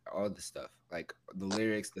call it, all the stuff, like the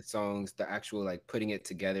lyrics, the songs, the actual like putting it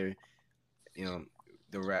together, you know,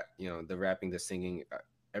 the rap, the rapping, the singing,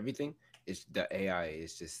 everything is the AI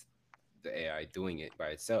is just the AI doing it by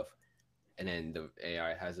itself, and then the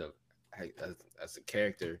AI has as a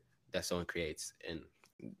character that someone creates, and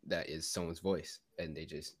that is someone's voice, and they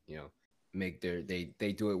just make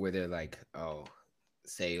they do it where they're like, oh,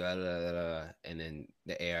 say la la la la, and then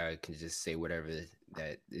the AI can just say whatever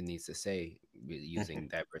that it needs to say Hmm. using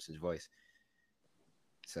that person's voice.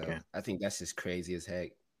 So Yeah. I think that's just crazy as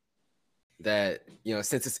heck. That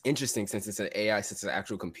since it's interesting, since it's an AI, since it's an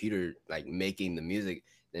actual computer like making the music,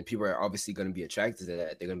 then people are obviously going to be attracted to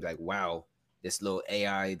that. They're going to be like, wow, this little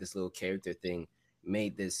AI, this little character thing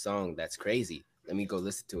made this song. That's crazy. Let me go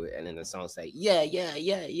listen to it. And then the song's like, yeah, yeah,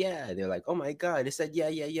 yeah, yeah. And they're like, oh my god, it said yeah,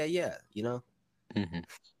 yeah, yeah, yeah. Hmm.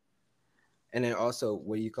 And then also,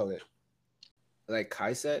 what do you call it, like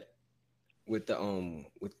Kai said, with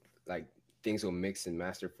like things will mix and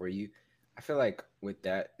master for you. I feel like with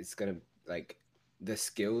that, it's gonna like the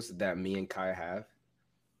skills that me and Kai have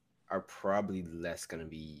are probably less gonna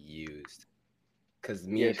be used, because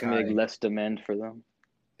me Yeah, and it's gonna be like Kai, less demand for them.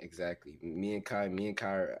 exactly, me and Kai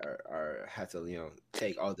are had to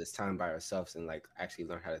take all this time by ourselves and like actually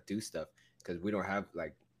learn how to do stuff, because we don't have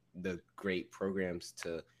like the great programs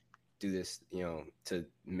to do this, to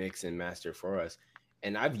mix and master for us.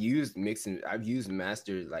 And I've used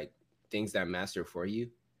master, like things that master for you,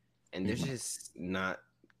 and they're Hmm. just not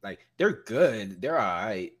like, they're good, they're all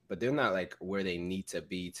right, but they're not like where they need to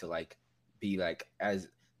be like as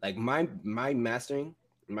like my mastering,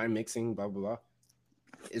 my mixing, blah blah blah,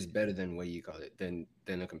 is better than what you call it than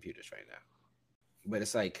the computers right now. But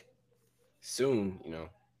it's like soon,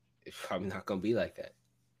 it's probably not gonna be like that.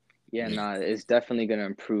 Yeah, Yeah. nah, it's definitely gonna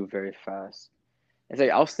improve very fast. It's like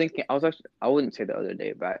I was thinking, I was actually, I wouldn't say the other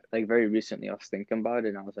day, but like very recently, I was thinking about it,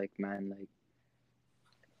 and I was like, man, like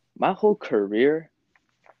my whole career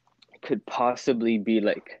could possibly be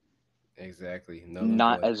like Exactly, null and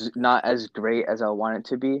void. not as great as I want it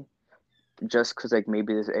to be, just because like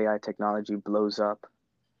maybe this AI technology blows up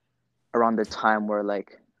around the time where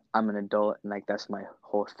like I'm an adult and like that's my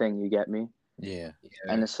whole thing. You get me? Yeah.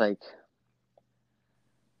 And Yeah, it's like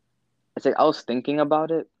I was thinking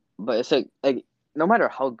about it, but it's like no matter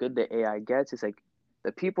how good the AI gets, it's like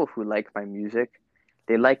the people who like my music,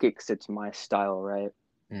 they like it because it's my style, right?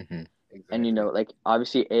 Hmm. And you know, exactly. like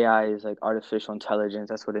obviously AI is like artificial intelligence.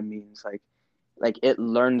 That's what it means. Like it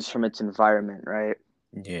learns from its environment, right?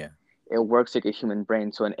 Yeah. It works like a human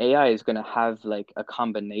brain. So an AI is gonna have like a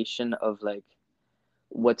combination of like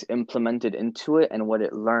what's implemented into it and what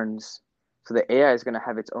it learns. So the AI is gonna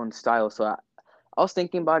have its own style. So I was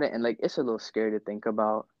thinking about it and like it's a little scary to think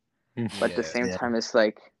about, but at the Yeah, same Yeah. time, it's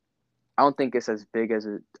like I don't think it's as big as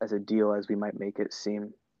a deal as we might make it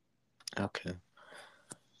seem. Okay.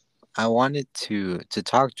 I wanted to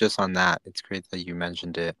talk just on that. It's great that you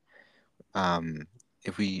mentioned it. Um,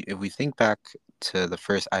 if we think back to the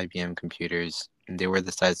first IBM computers, they were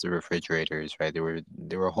the size of refrigerators, right?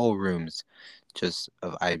 There were whole rooms just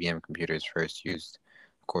of IBM computers first used,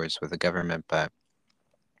 of course, with the government, but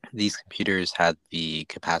these computers had the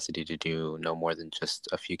capacity to do no more than just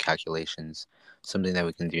a few calculations, something that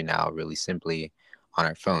we can do now really simply on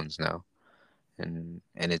our phones now. And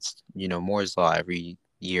it's, Moore's law. Every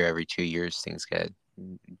year, every 2 years, things get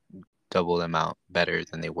double the amount better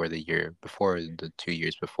than they were the year before, the 2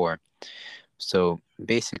 years before. So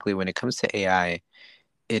basically, when it comes to AI,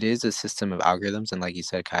 it is a system of algorithms, and like you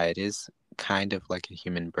said, Kai, it is kind of like a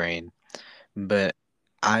human brain. But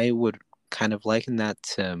I would kind of liken that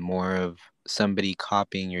to more of somebody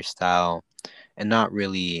copying your style and not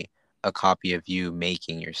really a copy of you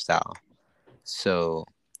making your style. So,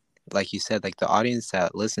 like you said, like the audience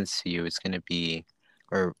that listens to you is going to be,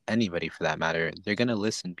 or anybody for that matter, they're going to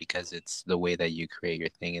listen because it's the way that you create your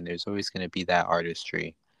thing. And there's always going to be that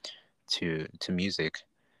artistry to music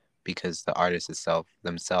because the artists itself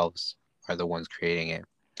themselves are the ones creating it.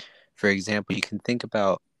 For example, you can think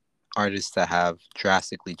about artists that have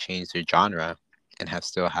drastically changed their genre and have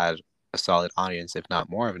still had a solid audience, if not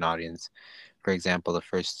more of an audience. For example, the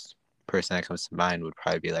first person that comes to mind would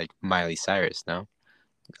probably be like Miley Cyrus, no?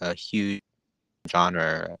 A huge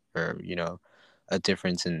genre, or a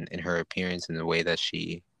difference in her appearance and the way that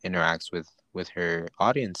she interacts with her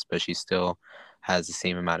audience, but she still has the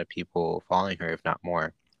same amount of people following her, if not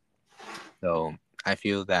more. So I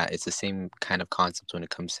feel that it's the same kind of concept when it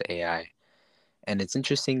comes to AI. And it's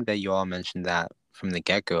interesting that you all mentioned that from the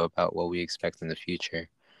get-go about what we expect in the future.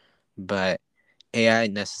 But AI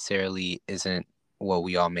necessarily isn't what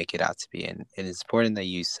we all make it out to be, and it's important that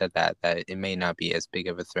you said that it may not be as big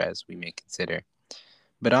of a threat as we may consider.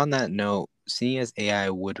 But on that note, seeing as AI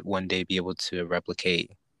would one day be able to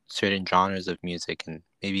replicate certain genres of music and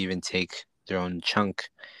maybe even take their own chunk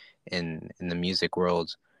in the music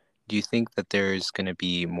world, do you think that there's going to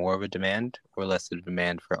be more of a demand or less of a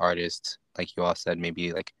demand for artists, like you all said,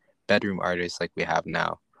 maybe like bedroom artists like we have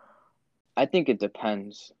now? I think it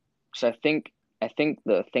depends. So I think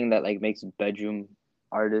the thing that like makes bedroom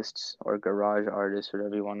artists or garage artists,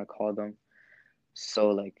 whatever you want to call them, so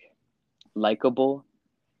like likable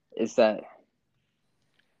is that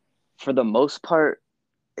for the most part,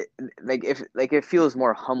 like if like it feels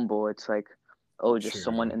more humble. It's like, oh, just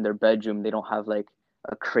someone True. in their bedroom. They don't have like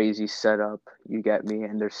a crazy setup. You get me?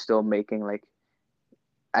 And they're still making like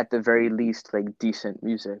at the very least like decent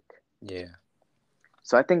music. Yeah.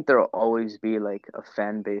 So I think there'll always be like a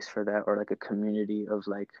fan base for that or like a community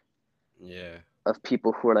Yeah. of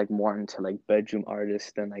people who are like more into like bedroom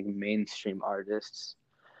artists than like mainstream artists.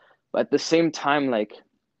 But at the same time, like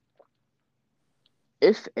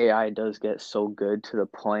if AI does get so good to the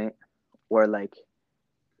point where like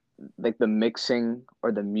the mixing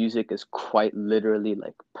or the music is quite literally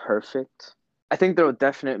like perfect, I think there will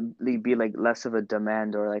definitely be like less of a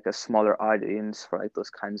demand or like a smaller audience for like those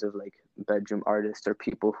kinds of like bedroom artists or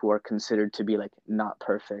people who are considered to be like not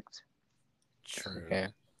perfect. True. Okay.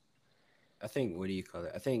 I think what do you call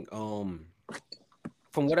it? I think from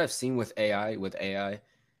what I've seen with AI,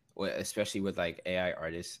 especially with like AI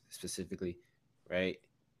artists specifically, right?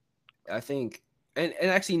 I think and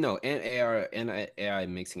actually no, and AI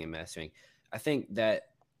mixing and mastering. I think that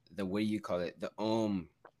the what do you call it?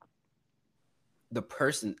 The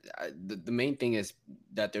person the main thing is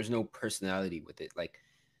that there's no personality with it. Like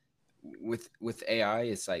with AI,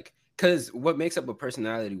 it's like because what makes up a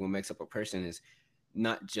personality, what makes up a person is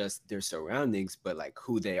not just their surroundings, but like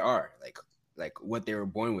who they are, like what they were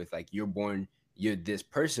born with. Like you're this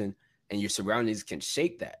person, and your surroundings can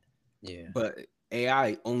shape that. Yeah. But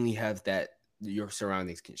AI only has that your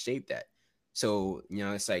surroundings can shape that. So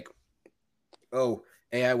it's like, oh,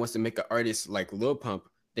 AI wants to make an artist like Lil Pump,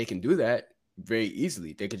 they can do that very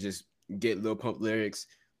easily. They could just get Lil Pump lyrics,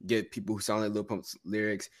 get people who sound like Lil Pump's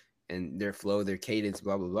lyrics and their flow, their cadence,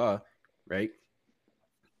 blah blah blah, right?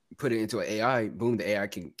 Put it into an AI, boom, the AI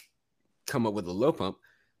can come up with a Lil Pump.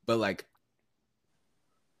 But like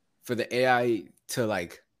for the AI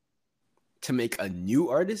to make a new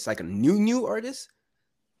artist, like a new artist,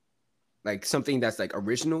 like something that's like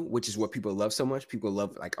original, which is what people love so much. People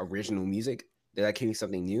love like original music. They're like hearing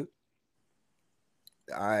something new.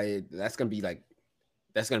 I that's gonna be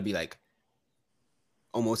like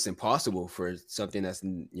almost impossible for something that's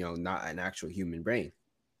not an actual human brain.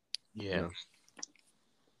 You Yeah. know?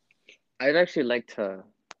 I'd actually like to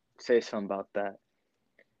say something about that.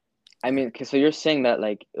 I mean, so you're saying that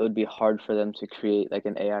like it would be hard for them to create like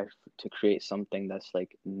an AI to create something that's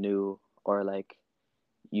like new or like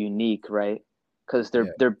unique, right? Because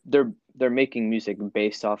Yeah, they're making music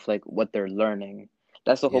based off like what they're learning.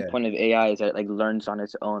 That's the whole yeah, point of AI is that it like learns on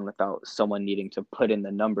its own without someone needing to put in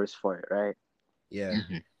the numbers for it, right? yeah,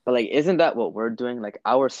 Hmm. But like, isn't that what we're doing? Like,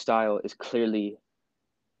 our style is clearly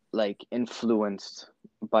like influenced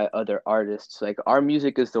by other artists. Like, our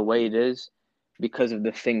music is the way it is because of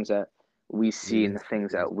the things that we see we've and the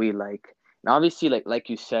things that experienced. we like. And obviously, like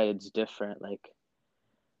you said, it's different. Like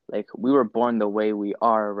we were born the way we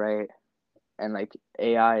are, right? And like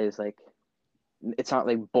AI is like it's not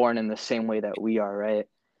like born in the same way that we are, right?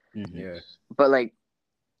 Hmm. Yeah, But like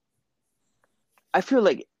I feel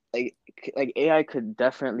like like AI could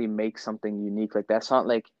definitely make something unique. Like that's not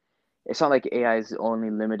like it's not like AI is only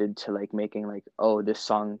limited to like making like, oh, this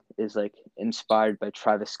song is like inspired by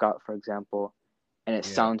Travis Scott, for example, and it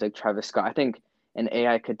yeah, sounds like Travis Scott. I think an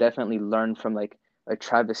AI could definitely learn from like a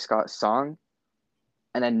Travis Scott song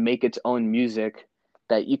and then make its own music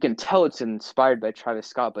that you can tell it's inspired by Travis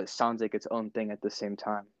Scott, but it sounds like its own thing at the same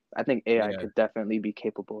time. I think AI yeah. could definitely be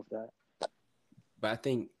capable of that. But I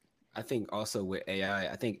think also with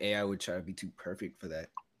AI, I think AI would try to be too perfect for that.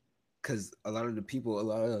 Because a lot of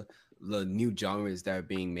the new genres that are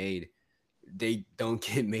being made, they don't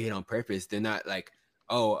get made on purpose. They're not like,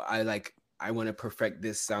 oh, I want to perfect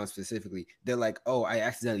this sound specifically. They're like, oh, I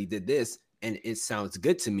accidentally did this and it sounds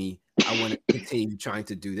good to me. I want to continue trying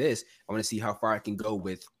to do this. I want to see how far I can go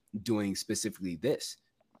with doing specifically this.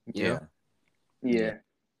 You know? Yeah. Yeah. Yeah.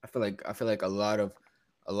 I feel like a lot of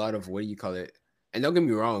what do you call it? And don't get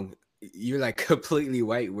me wrong, you're like completely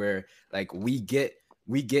right where like we get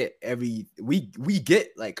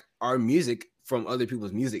like our music from other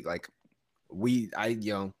people's music. Like we I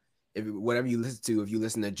you know if whatever you listen to, if you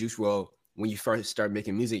listen to Juice World when you first start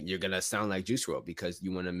making music, you're gonna sound like Juice World because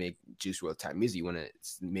you want to make Juice World type music. You want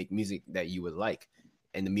to make music that you would like,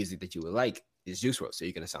 and the music that you would like is Juice World, so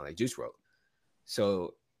you're gonna sound like Juice World.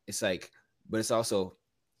 So it's like, but it's also,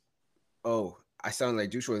 oh, I sound like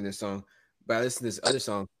Juice WRLD in this song, but I listen to this other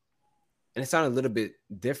song and it sounded a little bit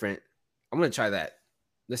different. I'm gonna try that.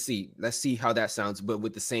 Let's see how that sounds, but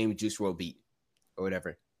with the same Juice WRLD beat or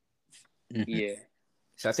whatever. Hmm. Yeah.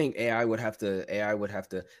 So I think AI would have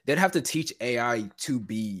to they'd have to teach AI to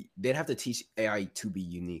be they'd have to teach AI to be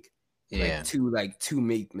unique. Yeah, Like to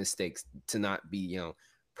make mistakes, to not be,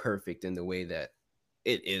 perfect in the way that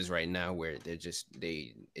it is right now, where they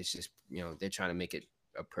it's just, they're trying to make it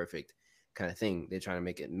a perfect kind of thing. They're trying to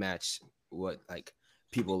make it match what like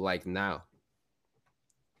people like now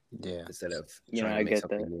yeah, instead of You know, trying to I make get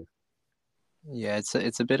something that. new. yeah.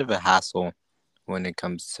 It's a bit of a hassle when it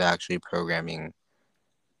comes to actually programming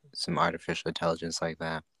some artificial intelligence like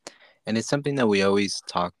that. And it's something that we always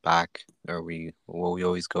talk back, or we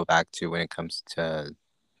always go back to when it comes to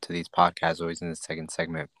these podcasts, always in the second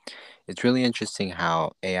segment. It's really interesting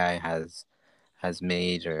how AI has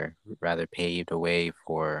made, or rather paved a way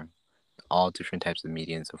for all different types of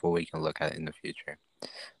mediums of what we can look at in the future.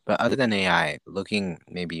 But other than AI, looking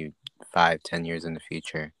maybe 5, 10 years in the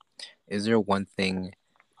future, is there one thing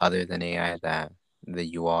other than AI that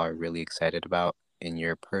you are really excited about in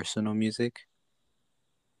your personal music?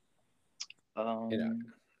 In our, Um,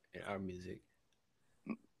 in our music,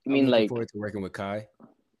 you I'm mean looking like forward to working with Kai.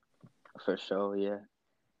 for sure, yeah.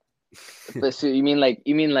 But so you mean like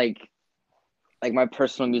my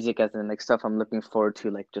personal music as in like stuff I'm looking forward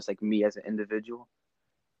to, like just like me as an individual.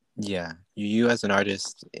 Yeah, you as an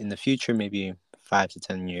artist in the future, maybe 5 to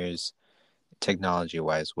 10 years, technology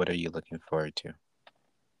wise, what are you looking forward to?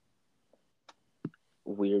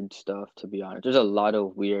 Weird stuff, to be honest. There's a lot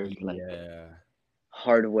of weird like Yeah.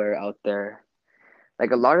 hardware out there.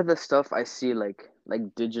 Like a lot of the stuff I see like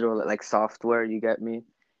digital like software, you get me?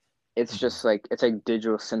 It's Mhm. just like it's like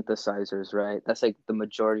digital synthesizers, right? That's like the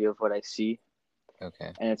majority of what I see.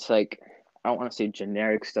 Okay. And it's like I don't want to say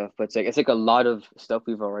generic stuff, but it's like a lot of stuff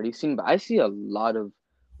we've already seen, but I see a lot of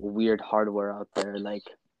weird hardware out there. Like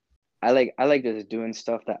I like just doing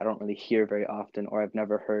stuff that I don't really hear very often or I've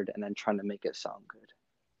never heard and then trying to make it sound good.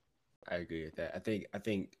 I agree with that. I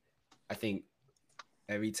think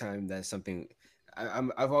every time that something,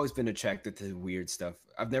 I've always been attracted to weird stuff.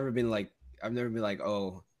 I've never been like,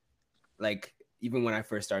 oh, like even when I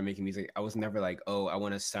first started making music, I was never like, oh, I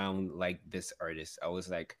want to sound like this artist. I was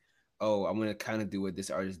like, oh, I want to kind of do what this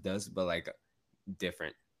artist does, but like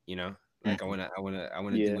different, you know? Like Hmm. I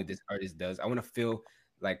wanna do Yeah. what this artist does. I wanna feel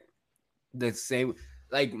like the same.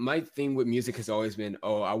 Like my thing with music has always been,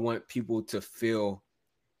 oh, I want people to feel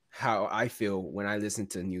how I feel when I listen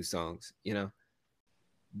to new songs, you know?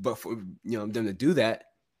 But for them to do that,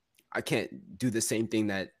 I can't do the same thing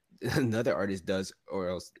that another artist does, or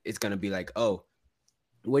else it's gonna be like, oh,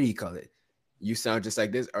 what do you call it? You sound just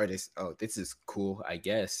like this artist. Oh, this is cool, I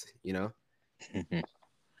guess, you know? Hmm.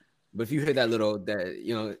 But if you hear that little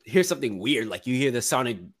that hear something weird, like you hear the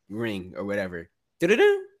sonic ring or whatever,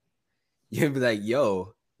 du-du-du, you'd be like,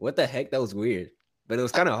 yo, what the heck? That was weird. But it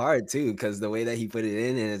was kind of hard too, because the way that he put it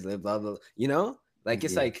in and it's like blah blah, like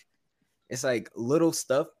Yeah. it's like little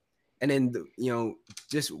stuff, and then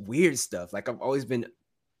just weird stuff. Like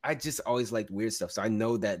I just always liked weird stuff, so I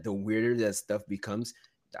know that the weirder that stuff becomes,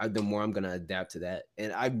 the more I'm gonna adapt to that.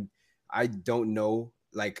 And I don't know,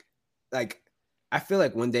 like I feel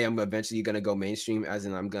like one day I'm eventually gonna go mainstream, as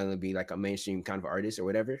in I'm gonna be like a mainstream kind of artist or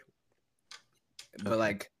whatever. But Okay.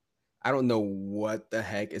 like I don't know what the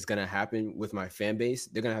heck is gonna happen with my fan base.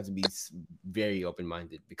 They're gonna have to be very open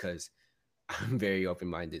minded, because I'm very open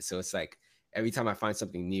minded. So it's like every time I find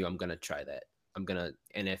something new, I'm gonna try that.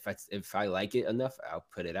 And if I like it enough, I'll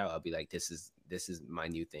put it out. I'll be like, this is my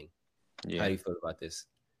new thing. How do Yeah. you feel about this?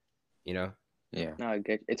 You know? Yeah. No, I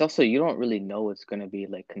get it's also you don't really know what's gonna be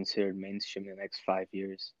like considered mainstream in the next 5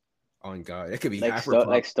 years. On God, it could be Like hyper stuff pop.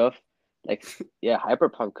 like stuff like yeah,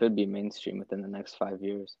 hyperpop could be mainstream within the next 5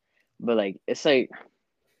 years. But like it's like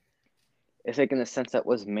in the sense that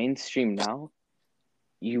was mainstream now,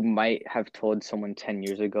 you might have told someone 10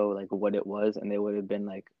 years ago like what it was and they would have been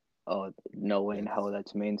like, oh no way in Yes, hell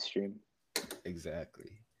that's mainstream.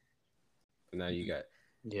 exactly. Now you got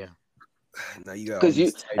Yeah. now you got all Because you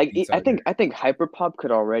these type like beats I out think there. I think hyperpop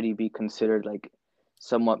could already be considered like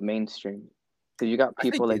somewhat mainstream. Because you got I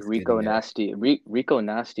think people like it's getting Rico there. Nasty. Rico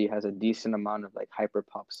Nasty has a decent amount of like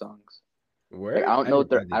hyperpop songs. Like Word? I didn't know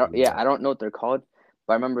I don't know what they're called,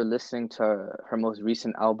 but I remember listening to her most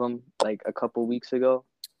recent album like a couple weeks ago.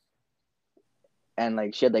 and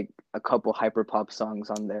like she had like a couple hyper pop songs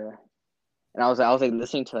on there, and I was like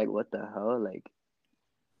listening to like what the hell, like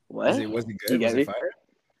what? Was it You good? Was get it me? fire?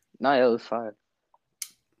 No, yeah, it was fire.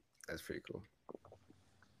 That's pretty cool.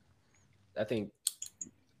 I think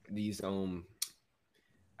these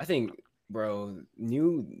I think, bro,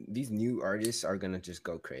 these new artists are gonna just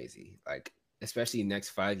go crazy. Like, especially next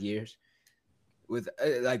 5 years with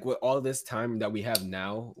like with all this time that we have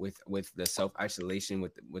now with the self isolation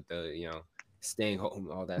with the staying home,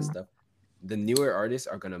 all that stuff. The newer artists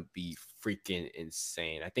are gonna be freaking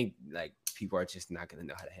insane. I think like people are just not gonna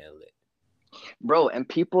know how to handle it. Bro, and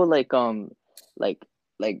people like like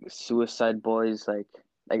Suicide Boys, like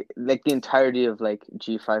the entirety of like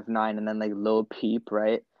G59, and then like Lil Peep,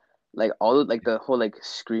 right? Like all of, like the whole like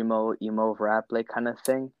screamo emo rap like kind of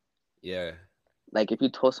thing. Yeah. Like if you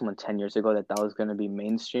told someone 10 years ago that that was gonna be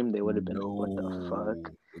mainstream, they would have been like, "What the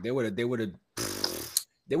fuck?" No, they would have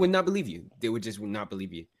they would not believe you. They would just would not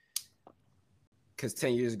believe you. Because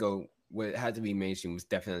 10 years ago, what had to be mainstream was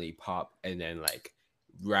definitely pop, and then like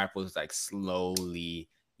rap was like slowly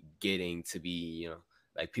getting to be,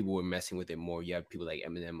 like people were messing with it more. You have people like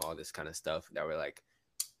Eminem, all this kind of stuff that were like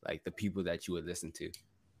the people that you would listen to.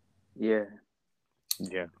 Yeah.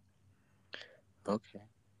 Yeah. Okay.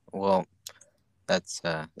 Well, that's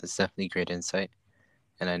definitely great insight,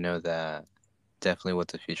 and I know that definitely what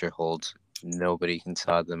the future holds, nobody can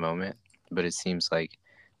tell at the moment. But it seems like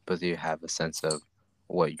both of you have a sense of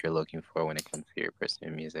what you're looking for when it comes to your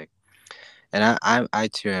personal music, and I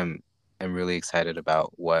too am really excited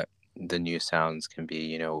about what the new sounds can be.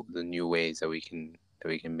 You know, the new ways that we can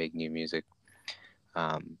make new music.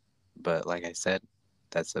 Um, but like I said,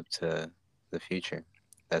 that's up to the future.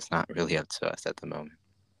 That's not really up to us at the moment.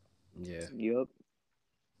 Yeah. Yup.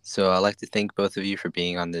 So I'd like to thank both of you for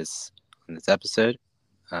being on this episode,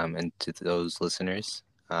 and to those listeners,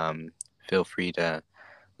 feel free to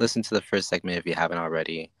listen to the first segment if you haven't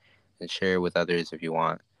already, and share with others if you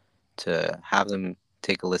want to have them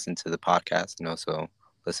take a listen to the podcast and also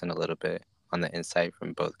listen a little bit on the insight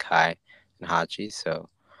from both Kai and Hxchi. So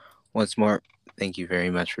once more, thank you very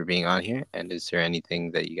much for being on here. And is there anything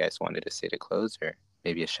that you guys wanted to say to close, or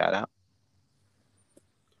maybe a shout out?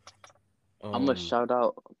 I'm gonna Um. shout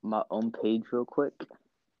out my own page real quick.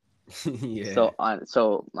 Yeah.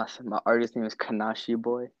 So my artist name is Kanashi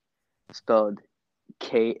Boy, spelled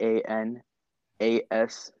KANASHIBOI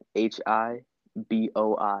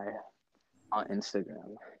on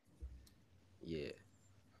Instagram. Yeah.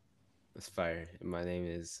 That's fire. My name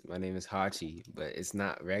is Hachi, but it's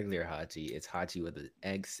not regular Hachi. It's Hachi with an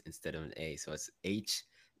X instead of an A. So it's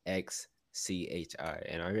HXCHI.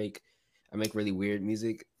 And I make really weird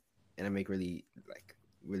music, and I make really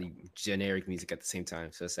generic music at the same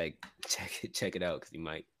time. So it's like check it out because you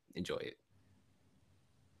might enjoy it.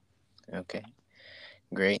 Okay,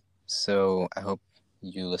 great. So I hope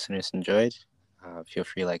you listeners enjoyed. Feel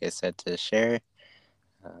free, like I said, to share.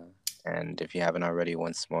 Uh, and if you haven't already,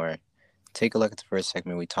 once more, take a look at the first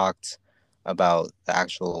segment. We talked about the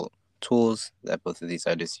actual tools that both of these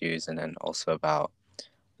artists use, and then also about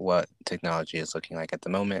what technology is looking like at the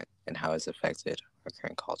moment and how it's affected our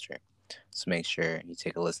current culture. So make sure you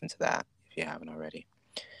take a listen to that if you haven't already.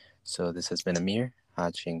 So this has been Amir,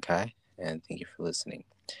 Hachi, and Kai, and thank you for listening.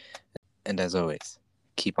 And as always,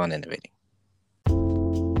 keep on innovating.